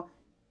 You know?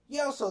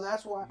 Yo, so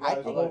that's why You I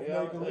guys think... both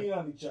know you can lean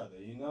on each other,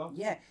 you know?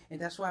 Yeah,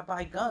 and that's why I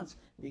buy guns,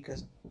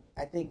 because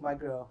I think my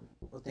girl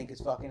will think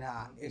it's fucking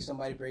hot if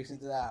somebody breaks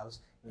into the house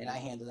and I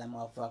handle that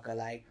motherfucker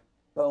like,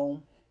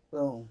 boom,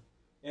 boom.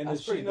 And That's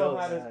does she pretty know dope,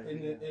 how to,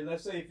 man. and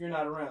let's say if you're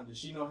not around, does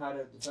she know how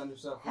to defend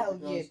herself? with Hell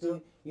the yeah, guns too?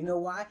 dude. You know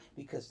why?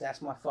 Because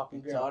that's my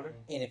fucking girl. Daughter?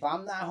 And if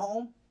I'm not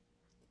home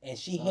and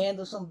she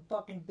handles some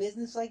fucking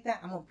business like that,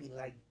 I'm gonna be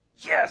like,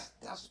 yes,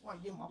 that's why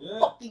you're my Yeah.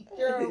 fucking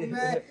girl,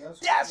 man.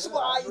 That's yeah, I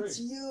why agree. it's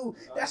you.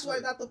 I That's why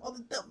agree. not the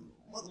other dumb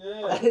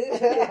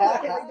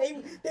Yeah.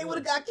 they would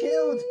have got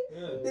killed.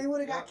 Yeah. They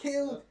would have got Yeah.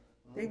 killed.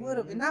 They would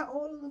have. Mhm. And not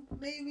all of them,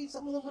 maybe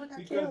some of them would have got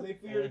Because killed. they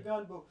fear the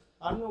gun, but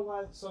I don't know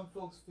why some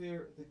folks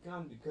fear the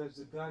gun, because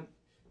the gun,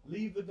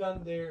 leave the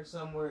gun there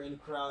somewhere in the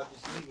crowd,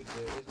 just leave it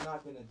there. It's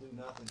not gonna do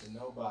nothing to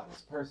nobody.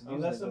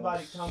 Unless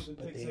somebody comes and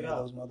But picks there it are up.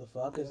 those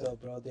motherfuckers, though,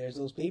 bro. There's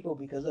those people,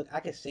 because look, I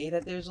could say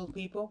that there's those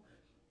people,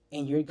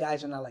 and your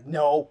guys are not like,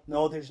 no,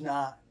 there's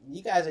not.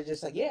 You guys are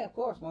just like, yeah, of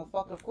course,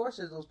 motherfucker, of course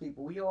there's those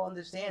people. We all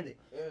understand it.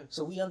 Yeah.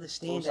 So we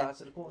understand Both that. sides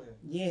to the coin.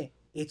 Yeah,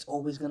 it's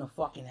always gonna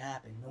fucking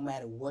happen. No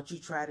matter what you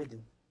try to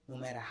do, no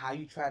matter how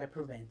you try to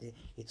prevent it,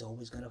 it's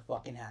always gonna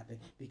fucking happen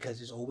because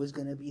there's always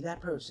gonna be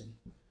that person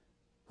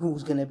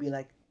who's gonna be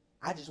like,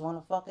 I just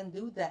want to fucking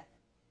do that.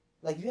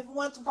 Like, you ever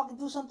wanted to fucking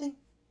do something?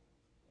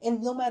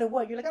 And no matter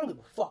what, you're like, I don't give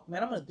a fuck,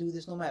 man. I'm gonna do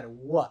this no matter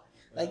what.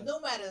 Like, no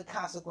matter the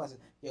consequences.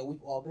 Yo,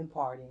 we've all been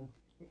partying.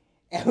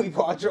 And we've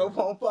all drove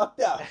home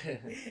fucked up.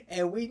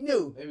 And we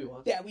knew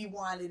that we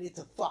wanted it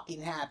to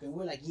fucking happen.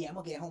 We're like, yeah, I'm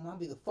gonna get home. I'm gonna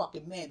be the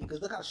fucking man because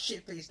look how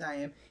shit-faced I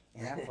am.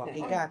 And I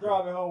fucking got there.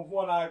 Driving home with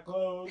one eye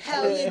closed.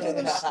 Hell yeah, to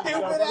them stupid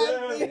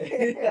ass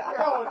things.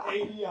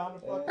 Going 80 on the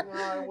fucking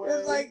highway.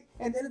 It's like,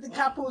 and then if the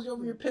cop pulls you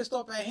over, you're pissed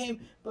off at him.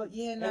 But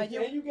yeah, nah, and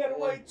you get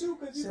away too,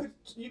 because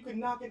you could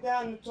knock it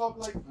down and talk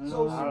like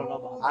so I don't know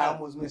about smooth. I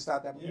almost missed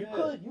out that. Yeah.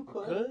 You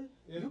could.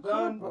 It's You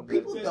done. could, bro.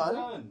 People It's done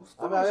done. it.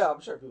 I mean, yeah,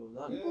 I'm sure people have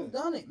done it. People have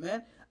done it,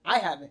 man. I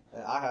haven't.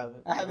 I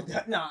haven't. I haven't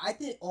done. No, I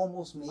did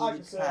almost maybe I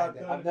can say I've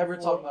kinda. done I've never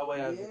before. talked my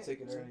way out of Yeah. a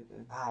ticket or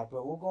anything. All right,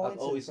 bro. We'll go I've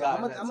into always this. I'm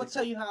gotten that gonna ticket.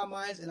 tell you how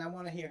mine's, and I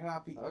want to hear how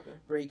people Okay.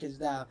 break it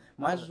down.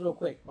 Mine's real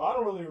quick. Well, I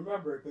don't really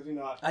remember it because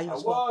I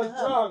was was fucked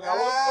up. drunk. I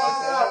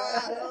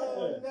was fucked up.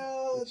 Oh,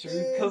 no, The truth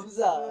dude. comes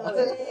out.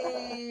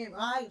 Damn. All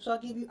right, so I'll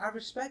give you. I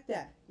respect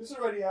that, This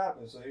already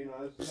happened, so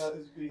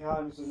it's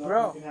behind me, so nothing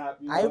Bro, can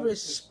happen. I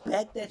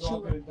respect that It's all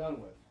you. good and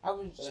done with.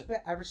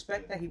 I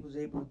respect that he was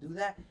able to do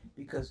that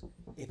because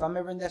if I'm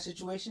ever in that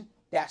situation,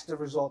 that's the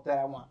result that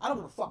I want. I don't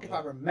give a fuck if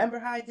I remember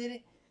how I did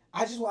it.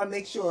 I just want to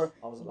make sure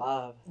I was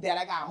alive. that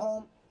I got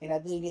home and I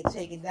didn't get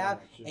taken down.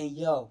 Yeah, And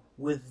yo,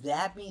 with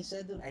that being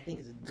said, dude, I think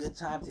it's a good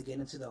time to get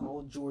into the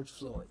whole George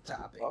Floyd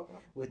topic Okay.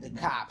 with the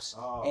cops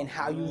Oh, and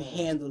how you man.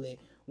 handle it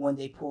when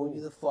they pull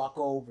you the fuck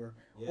over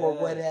or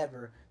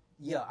whatever.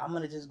 Yo, I'm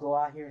gonna just go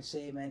out here and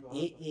say, man,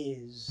 it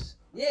is.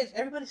 Yes,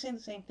 everybody's saying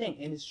the same thing,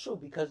 and it's true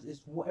because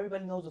it's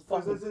everybody knows the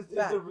fucking It's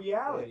fact. the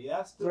reality.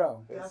 That's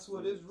Bro. That's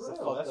what is It's a real.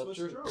 fucked That's up what's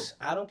truth. true.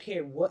 I don't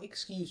care what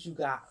excuse you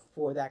got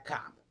for that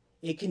cop.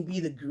 It can be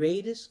the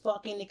greatest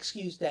fucking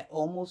excuse that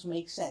almost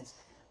makes sense,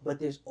 but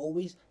there's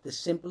always the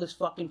simplest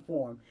fucking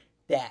form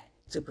that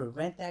to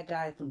prevent that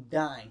guy from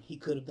dying, he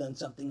could have done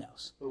something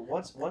else. But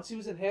once he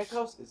was in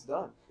handcuffs, it's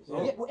done. It's Yeah.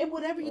 over. Yeah, and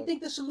whatever you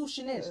think the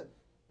solution is, Yeah.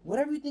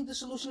 whatever you think the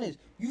solution is,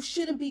 you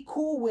shouldn't be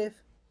cool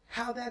with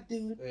how that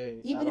dude,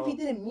 Hey, even at if he all.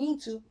 didn't mean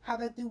to, how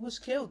that dude was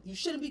killed. You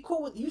shouldn't be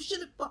cool with. You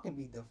shouldn't fucking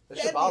be That should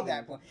defending bother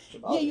that you. point.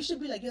 Should bother Yeah, you you.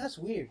 should be like, yeah, that's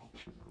weird,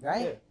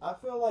 right? Yeah, I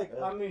feel like,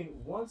 Yeah. I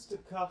mean, once the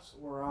cuffs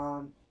were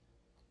on,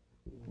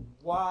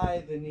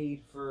 why the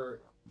need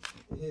for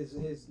his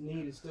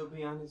knee to still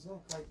be on his neck?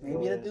 Like,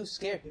 Maybe that dude's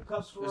scared. the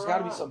cuffs were There's got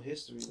to be on. some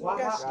history. there. Why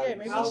He got how- scared.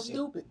 Maybe how- he's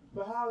stupid.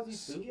 But how is he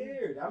Stupid?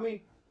 scared? I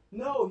mean,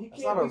 no, he can't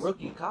That's not a be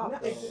rookie cop. No,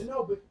 though.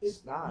 no, but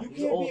It's not. you He's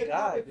an can't old be a guy,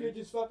 cop if dude. you're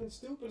just fucking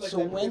stupid like So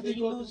that. when because do they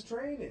you go lose- through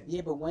training?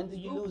 Yeah, but when do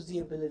you lose the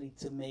ability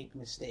to make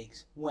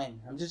mistakes?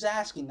 When? I'm just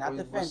asking, not When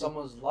defending.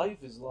 someone's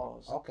life is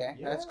lost. Okay,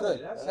 Yeah, that's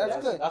good. that's- That's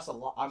good. That's a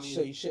lot. I mean,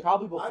 So you should-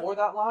 probably before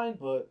that line,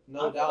 but I no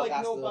feel doubt like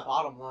that's the nobody-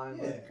 bottom line.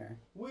 Yeah. But Okay.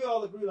 We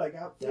all agree, like,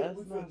 That's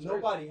we not feel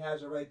nobody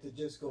has a right to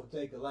just go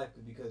take a life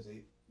because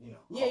they, Yeah.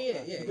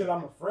 because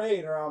I'm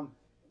afraid or I'm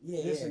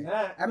Yeah, this yeah. and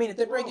that. I mean, if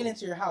they're breaking Whoa.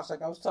 into your house,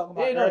 like I was talking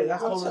about Yeah, no, earlier,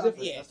 that's I'm totally telling-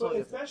 different. Yeah, That's So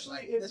totally especially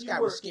Like, if this you guy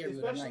were, was scary with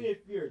a especially knife.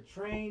 if you're a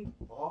trained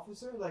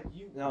officer, like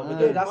you. No, but Mm.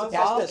 dude, that's a Once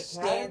that's problem. the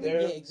standard.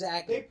 They're- Yeah, They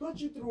exactly. put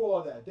you through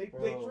all that. They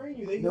Bro. train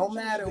you. They No hit you,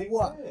 matter they-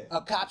 what, yeah.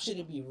 a cop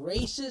shouldn't be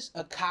racist.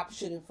 A cop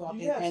shouldn't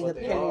fucking Yes, end but up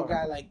they killing a are.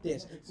 guy like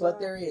this. Exactly. But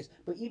there is.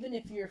 But even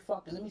if you're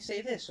fucking, let me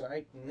say this,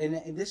 right?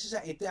 Mhm. And this is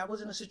if that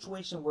was in a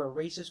situation where a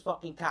racist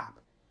fucking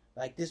cop,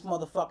 like this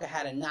motherfucker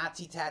had a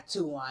Nazi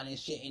tattoo on his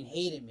shit and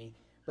hated me,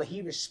 but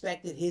he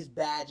respected his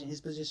badge and his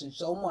position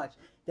so much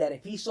that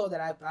if he saw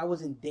that I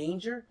was in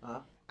danger, Uh-huh.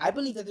 I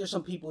believe that there's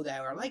some people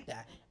that are like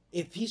that.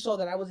 If he saw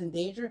that I was in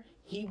danger,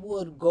 he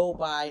would go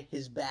by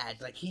his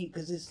badge, like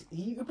because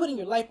you're putting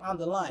your life on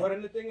the line. But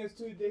then the thing is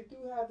too, they do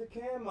have the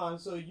cam on,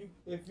 so if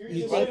you're You just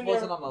His life sitting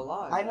wasn't there, on the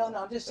line. I know, no,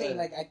 I'm just saying,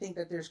 Yeah. like, I think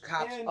that there's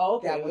cops And- Oh,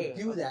 okay, that would yeah.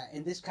 do that,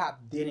 and this cop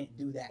didn't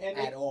do that And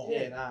at it- all.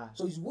 Yeah, nah.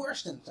 So he's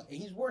worse than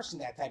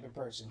that type of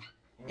person,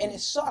 and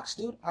it sucks,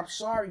 dude. I'm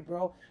sorry,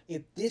 bro.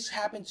 If this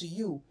happened to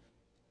you,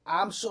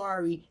 I'm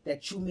sorry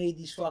that you made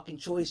these fucking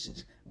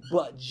choices.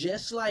 But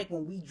just like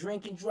when we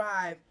drink and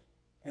drive,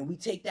 and we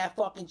take that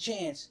fucking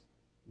chance,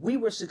 we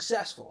were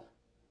successful.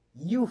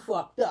 You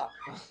fucked up.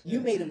 You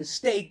made a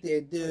mistake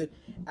there, dude.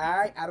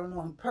 Alright? I don't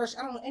know him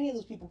personally. I don't know any of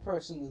those people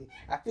personally.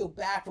 I feel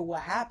bad for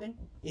what happened.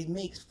 It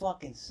makes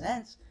fucking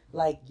sense.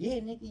 Like, yeah,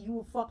 nigga, you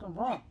were fucking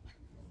wrong.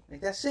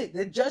 Like, that's it.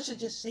 The judge should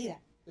just say that.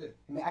 Yeah.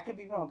 I mean, I could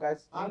be wrong,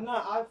 guys. I'm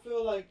not. I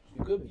feel like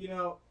You could be.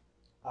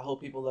 I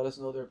hope people let us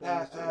know their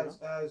opinions too. you know?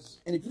 as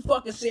And if you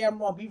fucking say I'm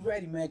wrong, be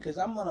ready, man, because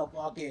I'm gonna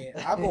fucking,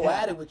 I'll go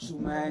at it with you,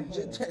 man.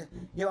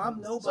 Yo, I'm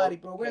nobody,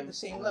 bro. We're at the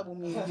same level,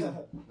 me and you. Like,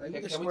 we Can, can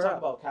can we square talk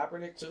up. about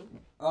Kaepernick too?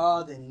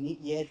 Oh,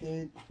 yeah,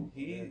 dude.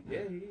 He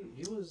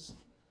was.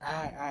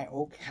 Alright,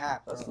 oh,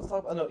 cap, Let's bro.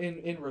 talk about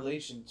in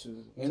relation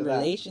to In to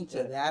relation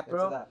that. to that,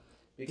 bro?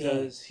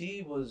 because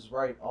he was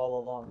right all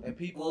along, and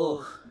people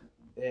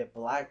Oof.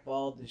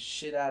 blackballed the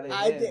shit out of him.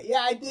 I did,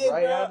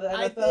 right bro. out of the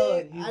I NFL,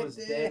 did, and he I was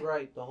did. dead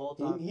right the whole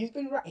time. He's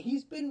been right.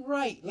 He's been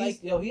right. Like,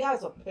 He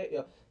has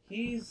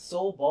he's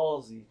so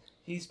ballsy.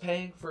 He's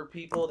paying for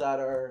people that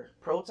are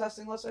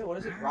protesting, let's say, what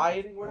is it,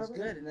 rioting, that's whatever.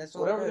 good, and that's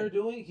all Whatever good. they're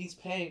doing, he's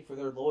paying for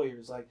their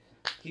lawyers. Like,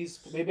 he's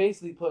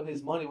basically putting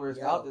his money where his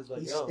mouth is.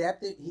 Like, he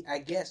stepped it. I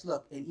guess.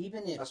 Look, and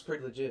even if that's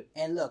pretty legit.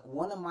 and look,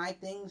 one of my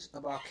things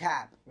about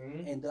Cap,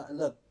 Mm-hmm. and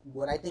look,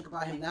 what I think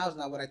about him now is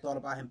not what I thought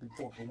about him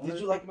before. But Did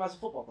you like him as a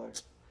football player?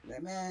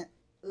 Man,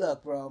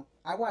 look, bro.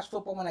 I watch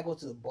football when I go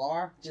to the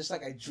bar, just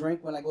like I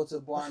drink when I go to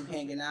the bar and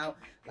hanging out.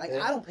 Like,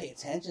 Yeah. I don't pay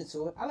attention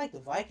to it. I like the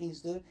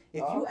Vikings, dude.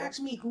 If Oh, you okay.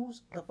 ask me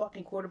who's the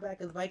fucking quarterback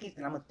of the Vikings,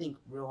 and I'm gonna think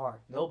real hard.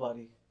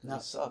 Nobody. No.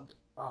 He sucked.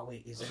 Oh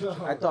wait, is it?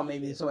 I thought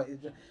maybe it's somebody.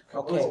 Was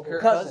Okay, it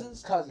Kirk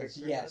Cousins. Cousins?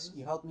 Kirk Yes, Cousins?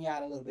 you helped me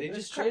out a little bit. They But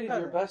just it's Kirk traded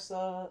your Cousins.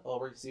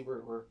 best.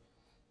 We're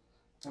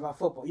About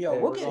football. Yo, Yeah,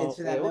 we'll we're get going-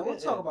 into that, yeah, man. we'll We'll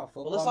get- talk yeah. about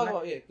football. Well, let's talk man.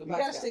 about We back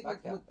gotta to stick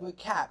Cap, back with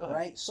Cap, Go ahead.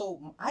 right?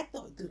 So I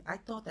thought, dude,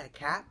 that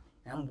Cap,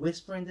 and I'm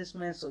whispering this,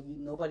 man, so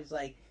nobody's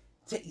like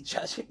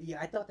judging me.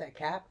 I thought that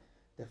Cap,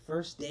 the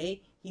first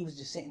day, he was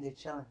just sitting there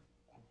chilling,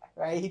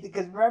 right?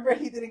 Because remember,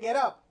 he didn't get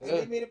up. And Yeah.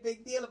 they made a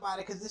big deal about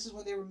it because this is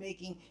when they were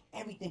making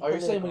everything. Oh, you're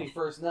saying political. when he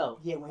first knelt?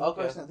 Yeah, when he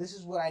Okay. first. This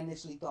is what I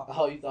initially thought.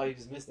 Oh, you thought you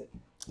just missed it?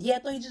 Yeah, I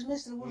thought he just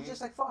missed it. It was Mhm.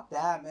 just like, fuck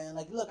that, man.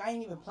 Like, look, I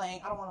ain't even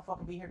playing. I don't want to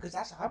fucking be here because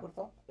that's how I would have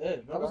felt. Yeah,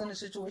 I was in a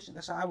situation.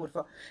 That's how I would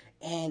feel.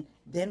 And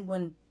then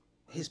when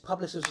his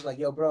publicist was like,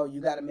 "Yo, bro,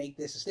 you got to make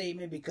this a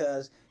statement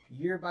because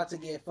you're about to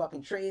get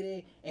fucking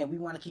traded, and we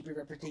want to keep your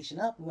reputation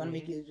up. We want to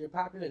make you you're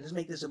popular. Let's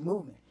make this a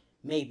movement."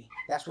 Maybe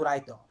that's what I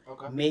thought.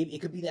 Okay. Maybe it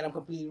could be that I'm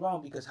completely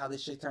wrong because how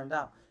this shit turned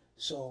out.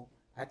 So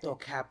I thought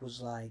Cap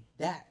was like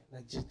that,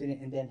 like just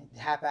didn't, and then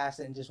half-assed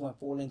it and just went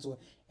full into it.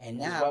 And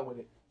Just now, went with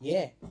it.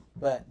 yeah,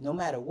 but no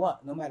matter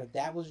what, no matter if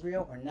that was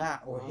real or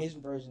not, or Uh-huh. his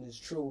version is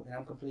true and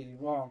I'm completely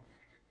wrong,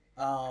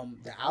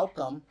 the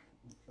outcome,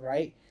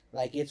 right?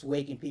 Like, it's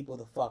waking people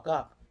the fuck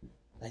up.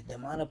 Like, the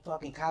amount of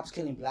fucking cops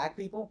killing black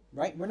people,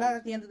 right? We're not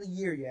at the end of the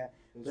year yet.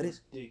 But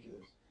it's-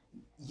 ridiculous.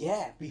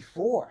 Yeah,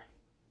 before.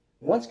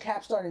 Once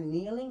Cap started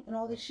kneeling and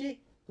all this shit,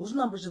 those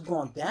numbers have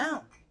gone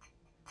down.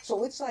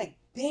 So it's like,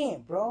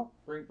 damn, bro.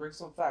 Bring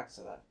some facts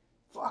to that.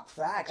 Fuck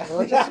facts,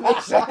 bro. It just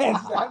makes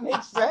sense. That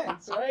makes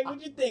sense, right?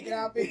 What you think,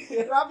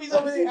 Rafi? Rafi's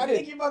over there. I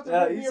think you're about to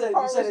Yeah, rip you your said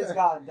car it's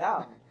gotten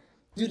down.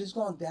 Dude, it's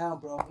going down,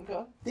 bro.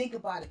 Okay. Think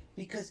about it.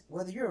 Because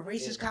whether you're a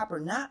racist Yeah. cop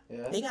or not,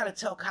 Yeah. they gotta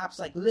tell cops,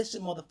 like,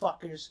 listen,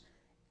 motherfuckers,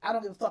 I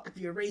don't give a fuck if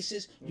you're a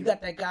racist. You got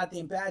that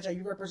goddamn badge. Are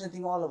you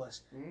representing all of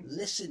us? Mhm.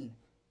 Listen,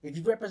 if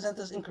you represent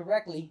us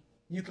incorrectly,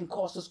 you can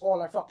cost us all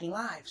our fucking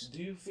lives.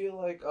 Do you feel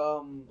like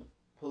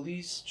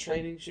police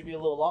training should be a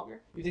little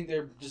longer? You think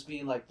they're just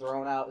being like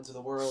thrown out into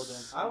the world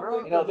and I don't Bro,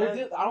 think you know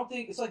that- I don't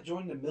think it's like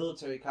joining the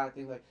military kind of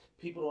thing. Like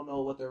people don't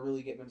know what they're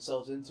really getting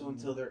themselves into Mm-hmm.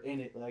 until they're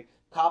in it. Like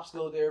cops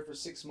go there for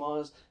 6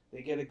 months,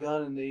 they get a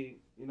gun and they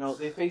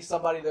face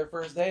somebody their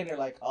first day and they're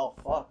like, oh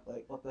fuck,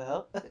 like what the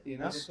hell, you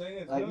know? The thing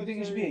is, Like you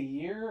think it should be a military-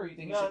 year or you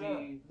think it No, should no,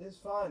 be? it's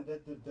fine.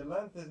 The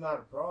length is not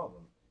a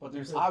problem. But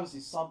there's because-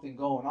 obviously something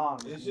going on.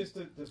 It's just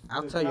the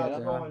I'll the tell you cops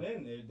that, going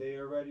in. They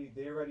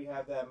already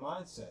have that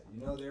mindset.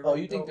 You know, Oh,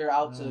 you think they're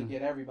out to Mm.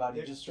 get everybody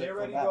they're, just straight they're from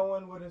already that?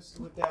 going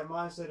with that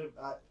mindset of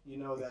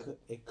that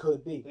It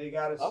could be. they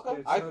got to.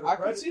 Okay, I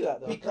could see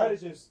that though.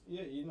 Because just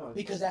you know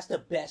Because that's the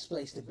best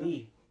place to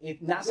be.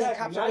 If not saying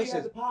exactly. cops Now are you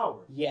have the racist. power.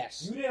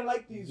 Yes. You didn't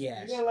like these.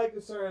 Yes. You didn't like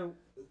the certain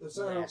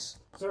Yes.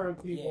 certain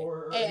people, Yeah.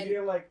 or And- you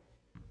didn't like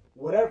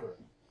whatever.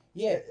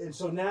 Yeah. And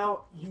so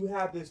now you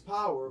have this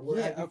power.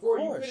 Whereas Yeah, of before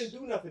you course.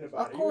 couldn't do nothing about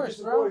Of it. You were course,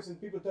 just a bro. voice,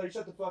 and people tell you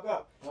shut the fuck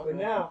up. But Okay.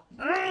 now,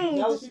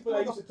 Now those people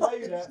that used to tell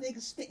you that- This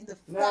nigga spitting the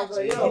Now it's facts.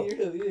 like, Yeah, yo, he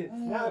really is.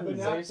 now, but Mm.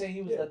 now, So you're saying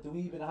he was yeah. a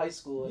dweeb in high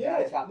school and yeah,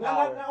 now he's got not,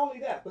 power. not only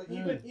that, but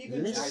even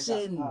just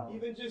Listen.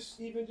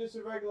 even just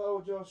a regular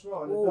old Joe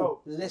Schmo, an Ooh,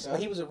 adult. listen,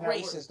 Okay. he was a That work-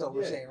 racist, though,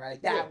 we're yeah. saying,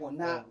 right? That Yeah. one,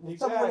 not Exactly.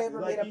 someone ever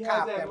Like, made he a has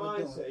cop that that would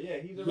do mindset. it. Yeah,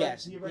 he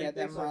Yes, already he had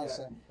that thinks like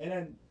mindset. And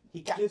then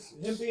He got. just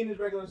him being his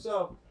regular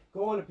self,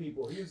 going to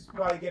people, he was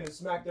probably getting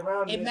smacked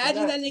around. and this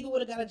Imagine and that nigga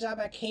would have got a job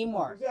at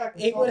Kmart.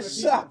 Exactly. It would have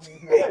sucked.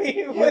 Talking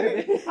He to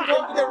would've- people.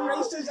 The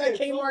racist at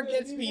Yeah, Kmart talking to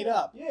gets people. beat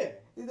up. Yeah.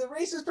 The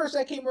racist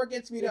person at Kmart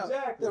gets beat up.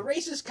 Exactly. The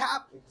racist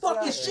cop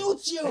fucking Exactly.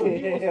 shoots you.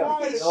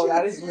 Oh,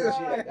 that is Yeah.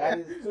 legit. That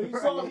is. So you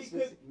saw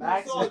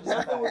Max he saw is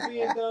nothing was back.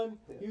 being done.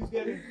 He was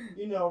getting,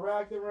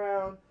 ragged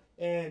around,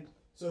 and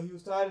so he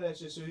was tired of that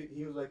shit. So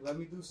he was like, "Let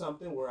me do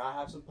something where I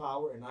have some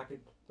power and I could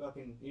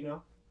fucking,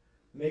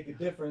 make a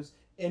difference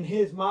in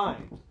his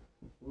mind,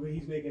 where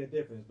he's making a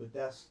difference." But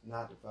that's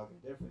not the fucking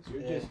difference.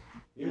 You're Yeah. just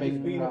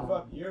Making being a wrong.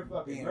 fuck. You're a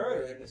fucking Being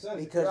murderer racist. in a sense.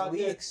 If Because you're out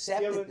we there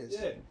accepted killing-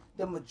 this. Yeah.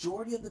 The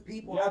majority of the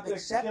people You're have out there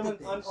accepted killing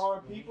this.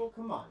 unarmed people.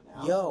 Come on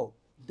now. Yo,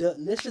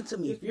 listen to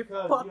me. Just If you're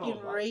because you fucking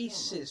don't like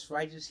racist,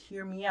 right, just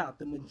hear me out.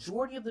 The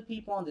majority of the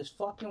people on this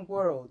fucking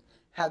world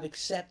have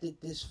accepted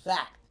this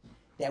fact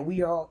that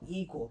we are all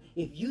equal.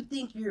 If you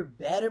think you're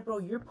better, bro,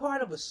 you're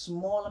part of a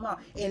small amount.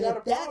 And got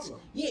if a that's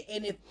problem.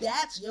 and if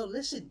that's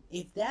listen,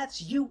 if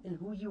that's you and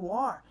who you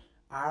are,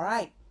 all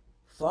right,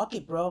 fuck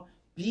it, bro.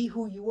 be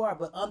who you are,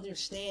 but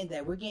understand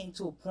that we're getting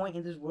to a point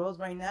in this world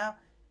right now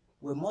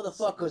where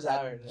motherfuckers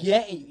are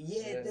getting,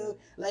 dude.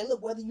 Like,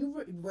 look, whether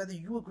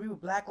you agree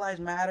with Black Lives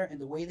Matter and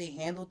the way they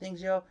handle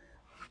things, yo,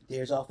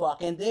 there's a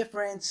fucking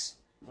difference.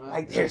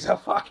 Like, there's a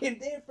fucking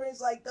difference.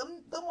 Like,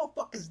 them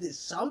motherfuckers did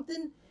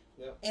something.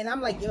 Yep. And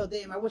I'm like, yo,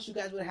 damn, I wish you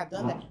guys would have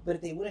done that. But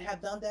if they wouldn't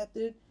have done that,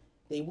 dude,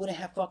 they wouldn't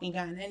have fucking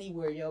gotten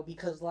anywhere, yo.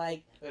 Because,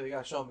 like... Hey, they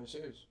gotta show me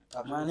serious.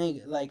 My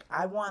nigga, like,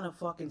 I want to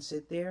fucking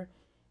sit there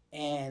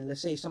and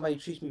let's say somebody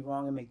treats me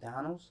wrong at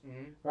McDonald's,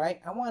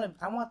 right? I want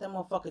that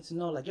motherfucker to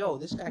know, like, yo,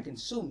 this guy can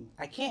sue me.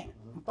 I can't.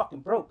 I'm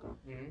fucking broke.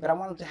 But I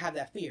want him to have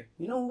that fear.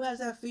 You know who has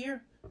that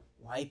fear?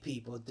 White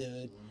people,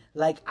 dude.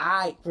 Like,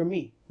 for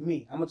me,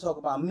 I'm gonna talk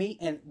about me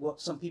and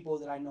what some people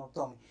that I know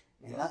told me.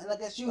 And nothing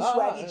against you,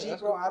 Swaggy G,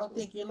 bro. I don't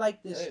think you're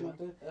like this,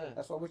 man.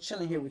 That's why we're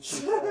chilling here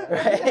with you.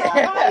 Right?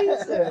 Yeah,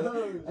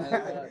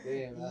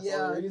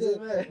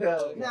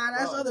 nah,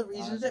 that's other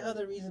reasons. There are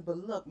other reasons. But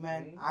look,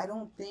 man, I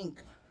don't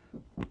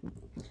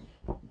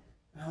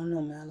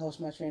know, man. I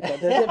lost my train of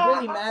thought. Does it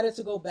really matter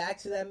to go back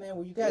to that, man?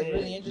 Were you guys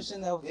really interested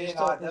in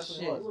that? Shit.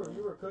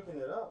 You were cooking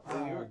it up.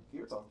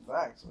 You were talking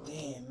facts. Man.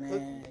 Damn,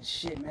 man.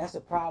 Shit, man. That's the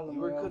problem,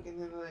 You were bro.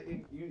 cooking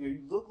it. You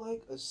look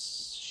like a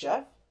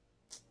chef.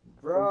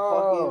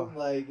 Bro. Fucking,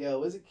 like, yo,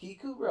 was it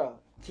Kiku, bro?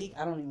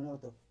 I don't even know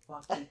what the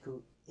fuck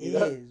Kiku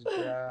is,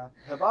 bro.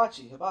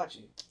 Hibachi.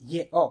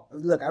 Yeah. Oh,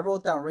 look, I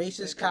wrote down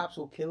racist cops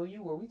will kill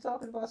you. Were we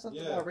talking about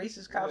something about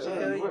racist cops will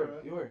kill you?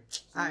 You were.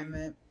 All right,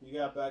 man. You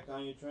got back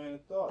on your train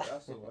of thought.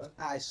 That's the way.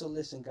 All right, so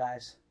listen,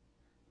 guys.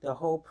 The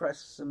whole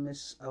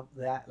premise of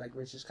that, like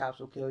racist cops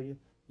will kill you,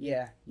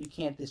 yeah, you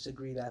can't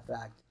disagree that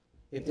fact.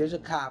 If there's a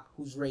cop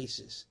who's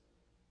racist,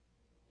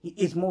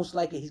 it's most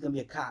likely he's going to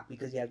be a cop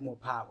because he has more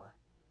power.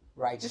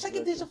 Right? Just like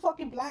if there's a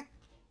fucking black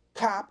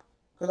cop,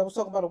 because I was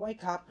talking about a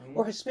white cop,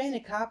 or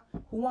Hispanic cop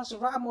who wants to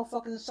rob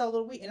motherfuckers and sell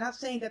their weed. And I'm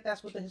saying that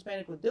that's what the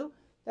Hispanic would do.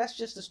 That's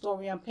just the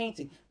story I'm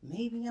painting.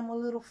 Maybe I'm a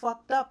little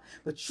fucked up,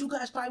 but you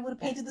guys probably would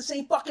have painted the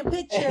same fucking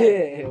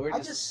picture. We're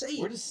just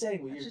saying. We're just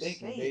saying what you're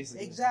thinking,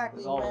 basically.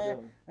 Exactly,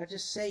 man. I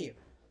just say it.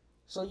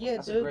 So yeah,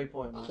 that's dude. A great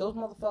point, man. Those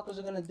motherfuckers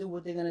are gonna do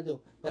what they're gonna do.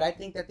 But I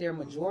think that they're a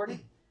majority.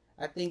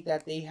 I think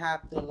that they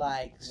have to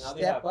now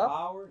they up. have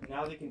power.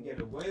 Now they can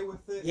get away with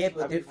it. Yeah,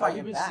 but they're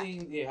fighting back. Have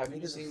you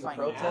been seeing the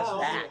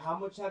protests? How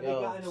much have they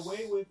gotten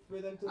away with for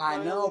them to?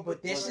 I know,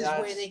 but this is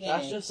where they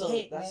get hit. That's just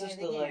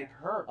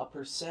a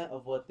percent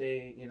of what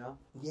they,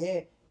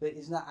 Yeah, but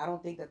it's not. I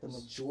don't think that the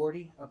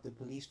majority of the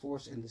police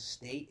force in the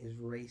state is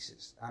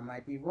racist. I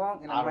might be wrong,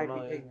 and I might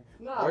be ignorant.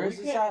 No, where is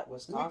this at?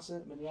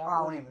 Wisconsin, Minneapolis?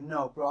 I don't even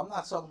know, bro. I'm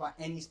not talking about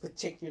any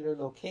particular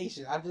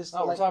location. I'm just.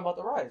 we're talking about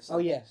the riots. Oh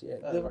yes, yeah.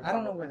 I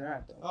don't know where they're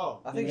at though. Oh,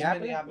 I think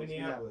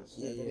Minneapolis.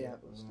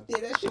 Yeah,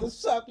 that shit would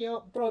suck,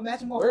 yo, bro.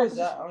 Imagine more. Where is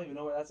that? I don't even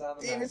know where that's at.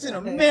 Damn, it's in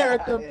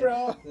America,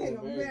 bro. In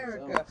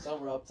America.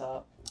 Somewhere up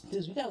top.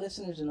 Dude, we got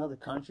listeners in other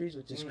countries,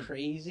 which is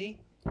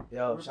crazy.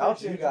 Yo, shout out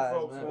to you guys,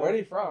 man. Where are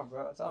they from,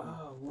 bro?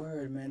 Oh,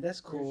 word, man. That's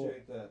cool.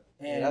 Appreciate that.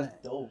 And that's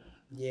dope.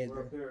 Yeah,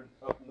 we're up here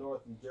up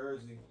north in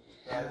Jersey.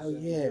 Hell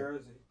yeah.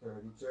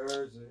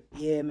 Jersey.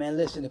 Yeah, man.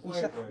 Listen, if we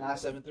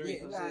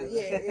 973.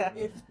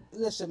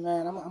 Listen,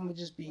 man. I'm gonna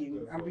just be.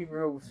 I'm be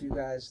real with you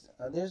guys.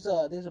 There's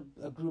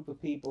a group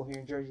of people here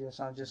in Jersey that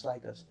sound just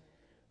like us.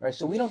 Right,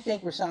 so we don't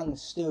think we're sounding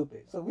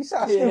stupid. So we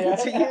sound stupid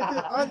to you.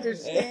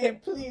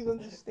 Understand, please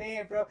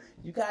understand, bro.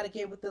 You gotta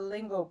get with the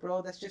lingo,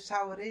 bro. That's just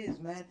how it is,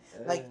 man.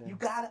 Like, you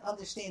gotta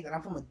understand that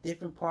I'm from a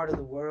different part of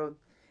the world.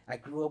 I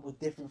grew up with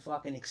different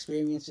fucking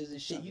experiences and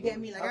shit. You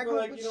get me? Like, I grew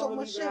up with so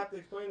much shit. You don't have to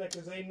explain that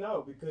because they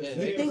know. Because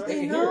you think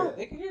they know?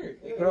 They can hear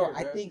it. Bro,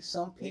 I think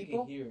some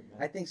people.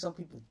 I think some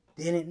people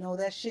didn't know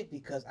that shit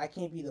because I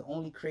can't be the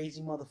only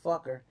crazy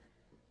motherfucker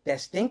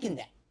that's thinking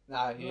that.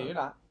 Nah, you're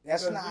not.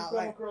 That's not you come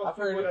like across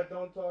people that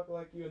don't talk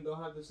like you and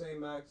don't have the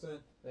same accent.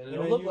 They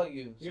don't look like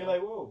you. You're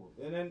like, whoa.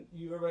 And then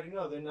you already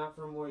know they're not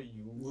from where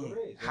you were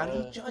raised. How do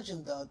you judge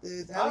them, though,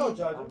 dude? I don't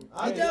judge them.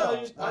 I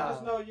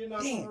just know you're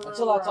not from around.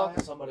 Until I talk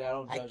to somebody, I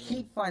don't judge them. I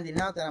keep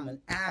finding out that I'm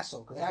an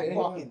asshole because I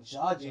fucking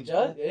judge them. You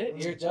judge?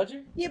 You're a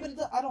judger? Yeah, but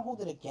I don't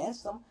hold it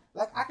against them.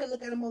 Like, I could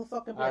look at a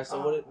motherfucker and be like, so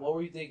what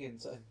were you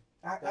thinking?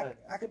 I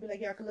could be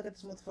like, I could look at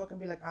this motherfucker and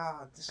be like,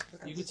 this.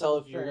 You could tell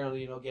if you're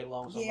gonna, get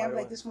along with somebody. Yeah, I'm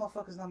like, this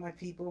motherfucker's not my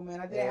people, man.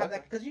 I didn't have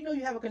that because you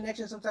have a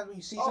connection sometimes when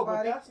you see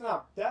somebody. But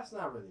that's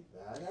not really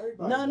bad.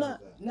 Everybody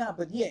no,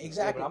 but yeah,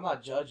 exactly. Yeah, but I'm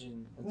not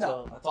judging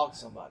until I talk to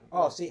somebody.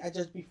 Oh, see, I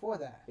judged before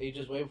that. You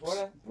just wait before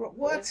that? Bro,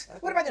 what? Yeah,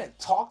 what am I gonna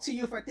talk to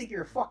you if I think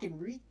you're a fucking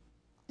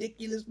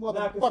ridiculous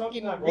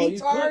motherfucking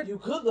retard? You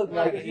could look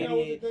like an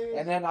idiot,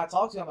 and then I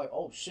talk to you, I'm like,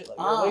 oh shit, like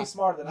you're way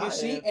smarter than I am. You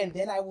see, and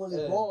then I will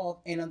evolve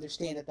and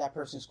understand that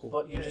person's cool.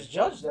 But you just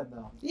judge them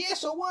though. Yeah,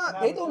 so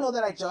what? They don't know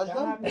that I judge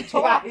them.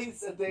 He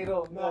said they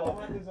don't know.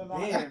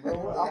 Damn,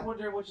 bro. I'm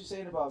wondering what you're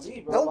saying about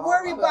me, bro. Don't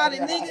worry about it,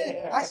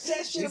 nigga. I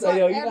said shit about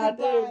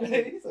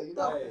everybody.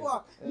 The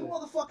fuck? You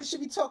motherfuckers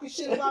should be talking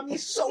shit about me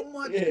so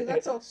much because I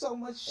talk so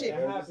much shit.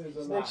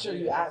 Just make sure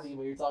you at me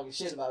when you're talking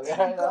shit about me.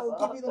 Go,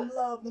 give me the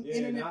love, the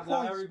internet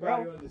points.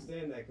 everybody bro.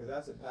 understand that because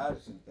that's a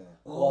Patterson thing.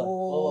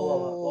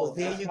 Oh,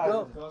 there That's you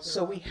Patterson. go.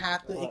 So we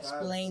have to That's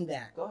explain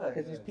that. Go ahead.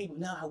 Because there's people,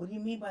 nah, what do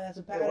you mean by that's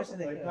a Yeah, Patterson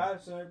like thing?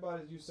 Patterson,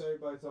 everybody's used to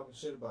everybody talking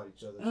shit about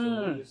each other. So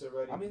Mm. we just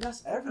already. I mean,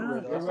 that's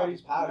everywhere. Though. That's not everybody's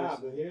just Patterson.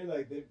 but here,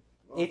 like they.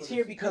 It's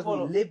here because we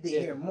People- lived it yeah.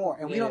 here more,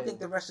 and we Yeah. don't think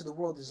the rest of the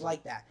world is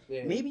like that.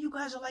 Yeah. Maybe you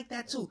guys are like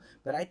that too,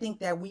 but I think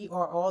that we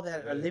are all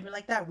that are Yeah. living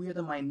like that. We are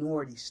the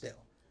minority still.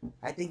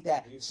 I think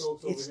that These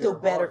folks over it's still here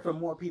are better harsh. for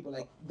more people.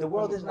 Like the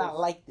world is not across-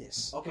 like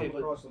this. Okay, Come but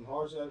across some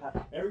harsh.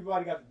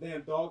 Everybody got the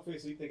damn dog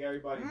face, so you think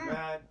everybody's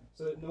mad.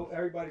 So no,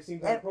 everybody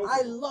seems And approachable.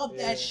 I love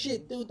Yeah. that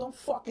shit, dude. Don't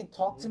fucking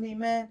talk to me,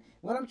 man.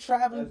 When I'm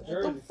traveling, That's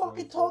Jersey don't fucking for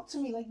you, talk to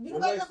me. Like, you don't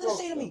got Everybody's nothing to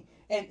say to close, me.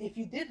 And if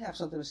you did have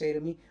something to say to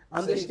me,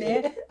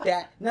 understand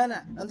that,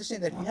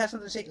 understand that if you have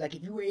something to say, like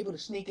if you were able to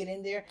sneak it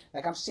in there,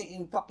 like I'm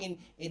sitting fucking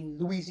in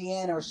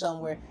Louisiana or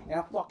somewhere, and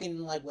I'm fucking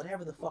like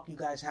whatever the fuck you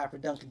guys have for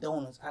Dunkin'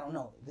 Donuts, I don't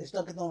know. There's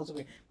Dunkin' Donuts over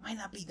here. Might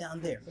not be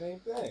down there. Same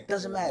thing.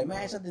 Doesn't matter.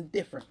 Man, it's something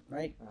different,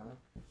 right? Uh-huh.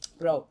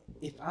 Bro,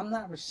 if I'm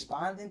not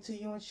responding to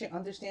you and shit,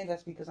 understand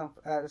that's because I'm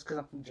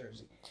from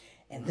Jersey.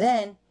 And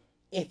then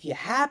if you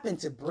happen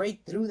to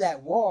break through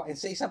that wall and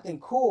say something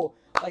cool,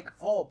 like,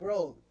 oh,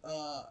 bro,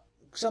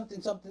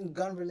 something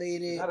gun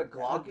related. is that a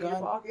Glock in your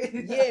pocket?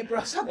 Yeah,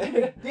 bro, something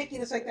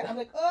ridiculous like that. I'm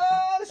like,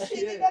 oh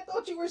shit, nigga, I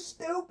thought you were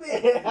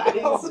stupid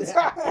the whole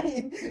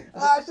time.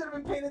 I should have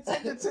been paying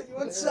attention to you.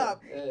 What's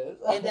up?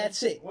 And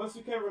that's it. Once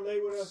you can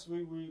relate with us,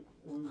 we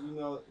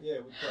know, yeah,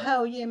 we can.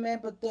 Hell yeah, man.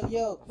 But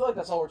yo, I feel like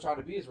that's all we're trying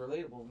to be is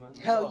relatable, man.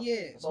 hell That's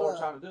yeah. That's all we're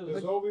trying to do.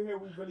 Because over here,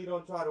 we really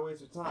don't try to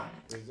waste your time.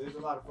 Because there's a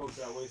lot of folks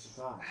that waste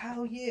your time.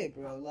 Hell yeah,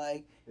 bro.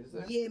 Like, Is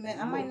there? yeah, man.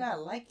 I might not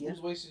like you.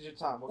 Who's wasted your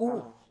time? What Ooh.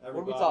 kind of? What are we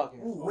Everybody- talking?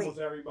 Ooh, Almost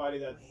everybody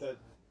that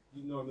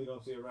you normally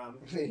don't see around.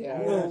 Yeah.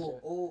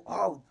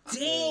 Oh, damn.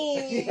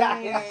 If you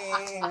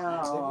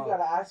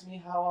gotta ask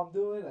me how I'm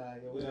doing,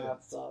 we're gonna Yeah.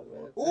 have to talk,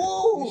 man.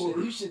 Ooh.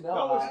 You should know.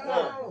 Don't waste your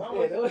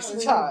time. Yeah, don't waste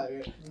your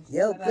time.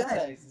 Yo, Send that guys,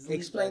 text. Delete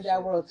explain that that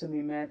shit. world to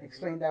me, man.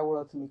 Explain that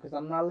world to me, because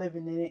I'm not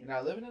living in it. You're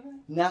not living in it?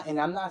 Not, and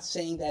I'm not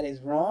saying that is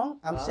wrong.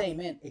 I'm Uh-huh. saying,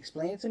 man,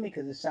 explain it to me,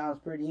 because it sounds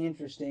pretty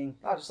interesting.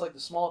 Not just like the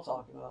small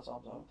talk, that's all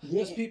I'm talking.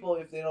 Yeah. Just people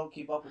if they don't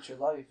keep up with your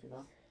life,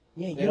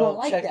 Yeah, They you don't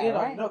like check that, in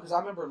right? No, because I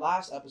remember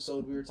last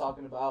episode we were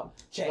talking about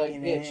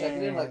Checking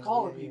checking in, like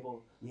calling yeah,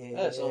 people. Yeah,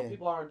 Yeah, so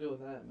people aren't doing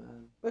that,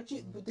 man. But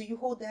do you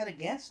hold that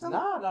against them? No.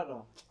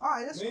 All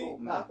right, that's Me, cool,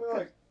 I man. feel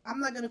like I'm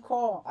not gonna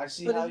call. I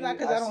see But how it's not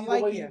you. 'cause I I don't see like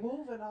the way you. you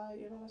move, and I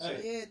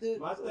say, Hey, Yeah, dude.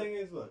 my thing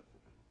is, look,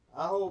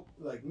 I hope,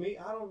 like me,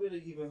 I don't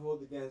really even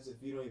hold against if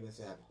you don't even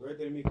say happy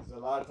birthday to me, because a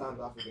lot of times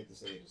I forget to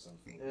say it or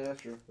something. Yeah,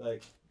 that's true.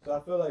 Like, so I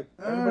feel like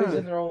Everybody's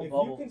in their own if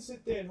bubble. you can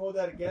sit there and hold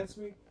that against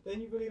me, then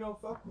you really don't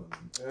fuck with me.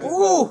 Yeah.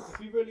 Ooh. If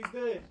you really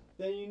did,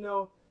 then you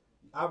know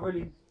I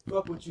really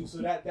fuck with you. So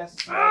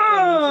that's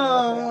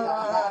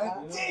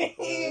Ah,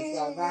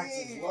 Damn. Max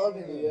is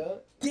loving it, yeah.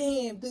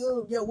 Damn,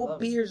 dude. Yo, what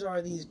Love it. beers are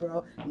these,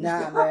 bro?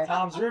 Nah, man.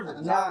 Tom's River.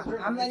 Nah, Tom's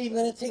River. I'm not even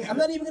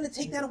gonna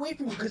take that away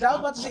from you, because I was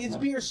about to say it's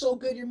beer so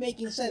good you're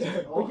making sense,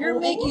 but you're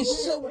making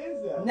so.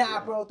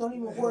 Nah, bro, don't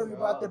even worry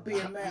about the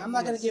beer, man. I'm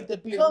not gonna give the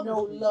beer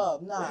no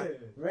love. Nah,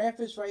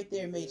 Ramfus right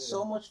there made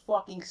so much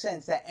fucking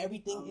sense that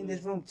everything in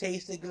this room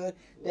tasted good.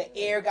 The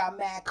air got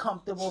mad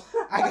comfortable.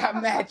 I got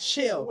mad The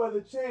chill.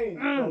 weather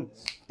changed. Mm.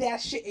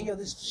 That shit, yo,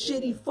 this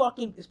shitty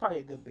fucking. It's probably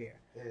a good beer,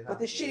 but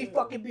the shitty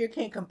fucking beer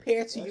can't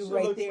compare to That you shit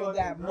right looks there in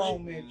fucking that great.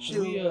 moment, Should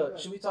we, dude.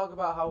 should we talk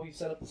about how we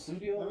set up the Let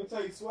studio? me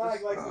tell you,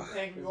 swag like the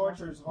Angry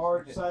Orchard's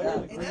hard cider.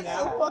 And green that's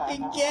apple. so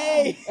fucking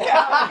gay.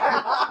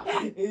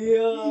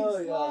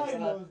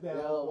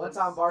 Yo, one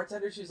time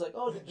bartender, she's like,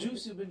 "Oh, the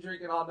juice you've been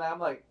drinking all night." I'm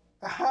like,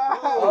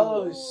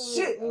 Oh,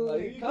 shit. I'm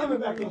like, You come give me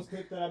back back. those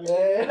tips that I be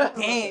Yeah.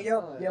 Damn,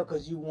 yo,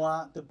 because you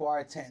want the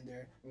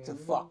bartender to Mhm.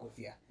 fuck with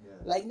you. Yeah.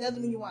 Like,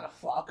 doesn't mean you want to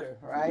fuck her,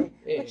 right?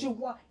 Yeah. But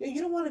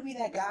you don't want to be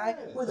that guy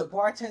where the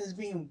bartender's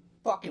being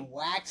fucking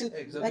whacked.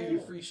 Because Like, I'll give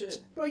you free shit.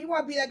 bro, you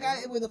want to be that guy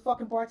where the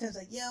fucking bartender's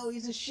like, yo,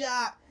 here's a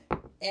shot.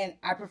 And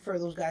I prefer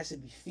those guys to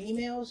be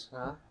females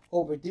Huh?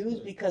 over dudes,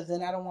 because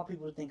then I don't want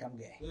people to think I'm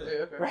gay. Yeah.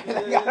 Okay. Right? Yeah,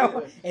 Like, yeah, I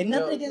don't- yeah. And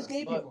nothing Yo, against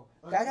gay but- people.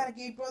 I got a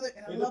gay brother,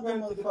 and I It love that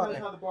depends motherfucker.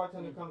 how the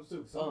bartender comes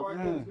too. Some Oh.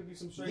 bartenders could be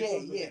some straight Yeah,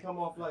 dudes, but yeah. they come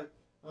off like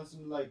on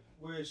some like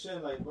weird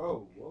shit, like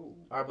bro, whoa. All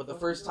right, but the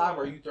first time,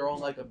 are you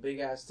throwing like a big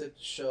ass tip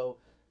to show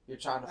you're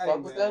trying to Hey,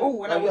 fuck with man. them? Ooh,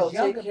 when I Like, was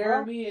yo, younger, take care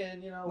bro. of me,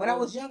 and When I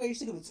was younger, I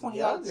used to give a $20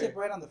 Younger. tip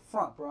right on the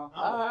front, bro.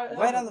 all right,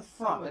 Right on the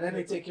front. and then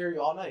they take care of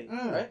you all night,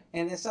 right?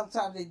 And then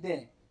sometimes they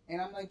didn't. And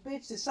I'm like,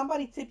 bitch, did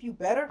somebody tip you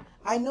better?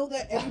 I know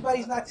that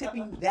everybody's not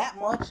tipping you that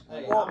much.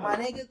 Hey, Well, I'm my a-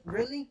 nigga,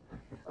 really?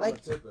 I'm Like,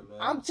 a tipper, man.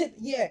 I'm tip.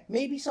 Yeah,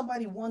 maybe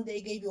somebody one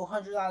day gave you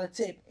 $100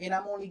 tip, and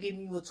I'm only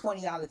giving you a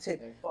 $20 tip.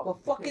 Hey, fuck.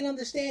 But fucking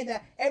understand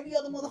that every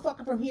other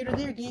motherfucker from here to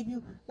there gave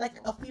you like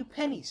a few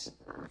pennies.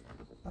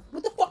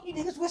 What the fuck you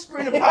niggas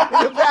whispering about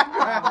in the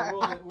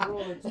background? We're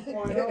rolling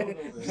 2.0 over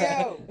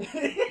there. Yo,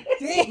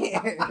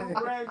 2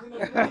 grams in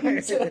the block.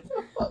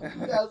 damn.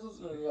 That's what's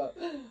about.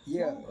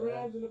 Yeah. 2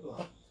 grams in the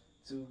block.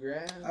 2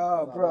 grand.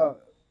 Oh, bro.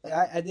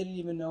 I didn't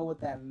even know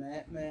what that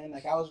meant, man.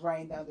 Like, I was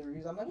writing down the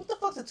reviews. I'm like, what the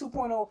fuck's a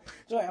 2.0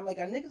 joint? I'm like,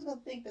 are niggas gonna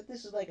think that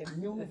this is like a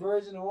new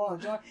version of one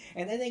joint?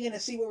 And then they're gonna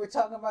see what we're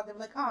talking about. They're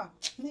like, nigga,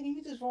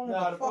 you just rolling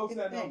Nah, the the folks fucking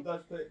that know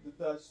thing.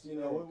 the Dutch, you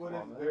know, what is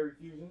on, it? man. Berry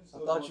Fusion.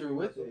 I thought you were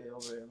with it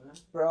over there, man.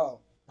 Bro,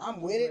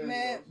 I'm with it,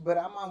 man, but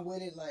I'm on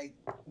with it like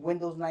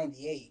Windows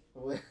 98.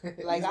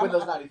 Like I'm-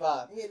 Windows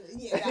 95.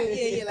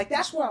 Yeah, like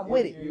that's where I'm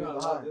with it. You know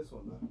about this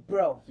one, man.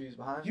 Bro, Fuse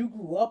behind. you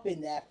grew up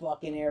in that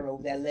fucking era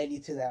that led you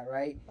to that,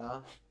 right? Uh-huh.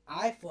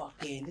 I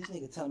fucking, this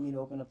nigga telling me to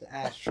open up the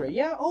ashtray.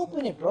 Yeah,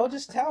 open it, bro.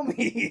 Just tell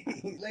me.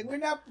 Like, we're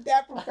not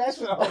that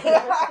professional.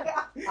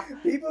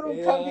 People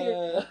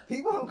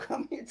don't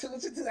come here to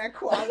listen to that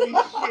quality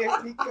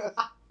shit because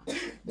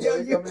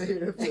Yo, coming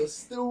here to feel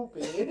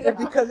stupid.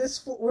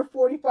 because we're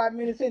 45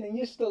 minutes in and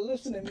you're still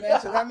listening, man.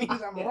 So that means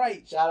I'm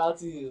right. Shout out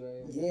to you,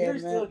 man. Yeah, You're man.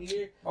 still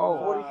here. Oh,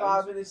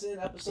 45 minutes in,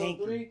 episode Thank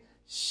you. 3.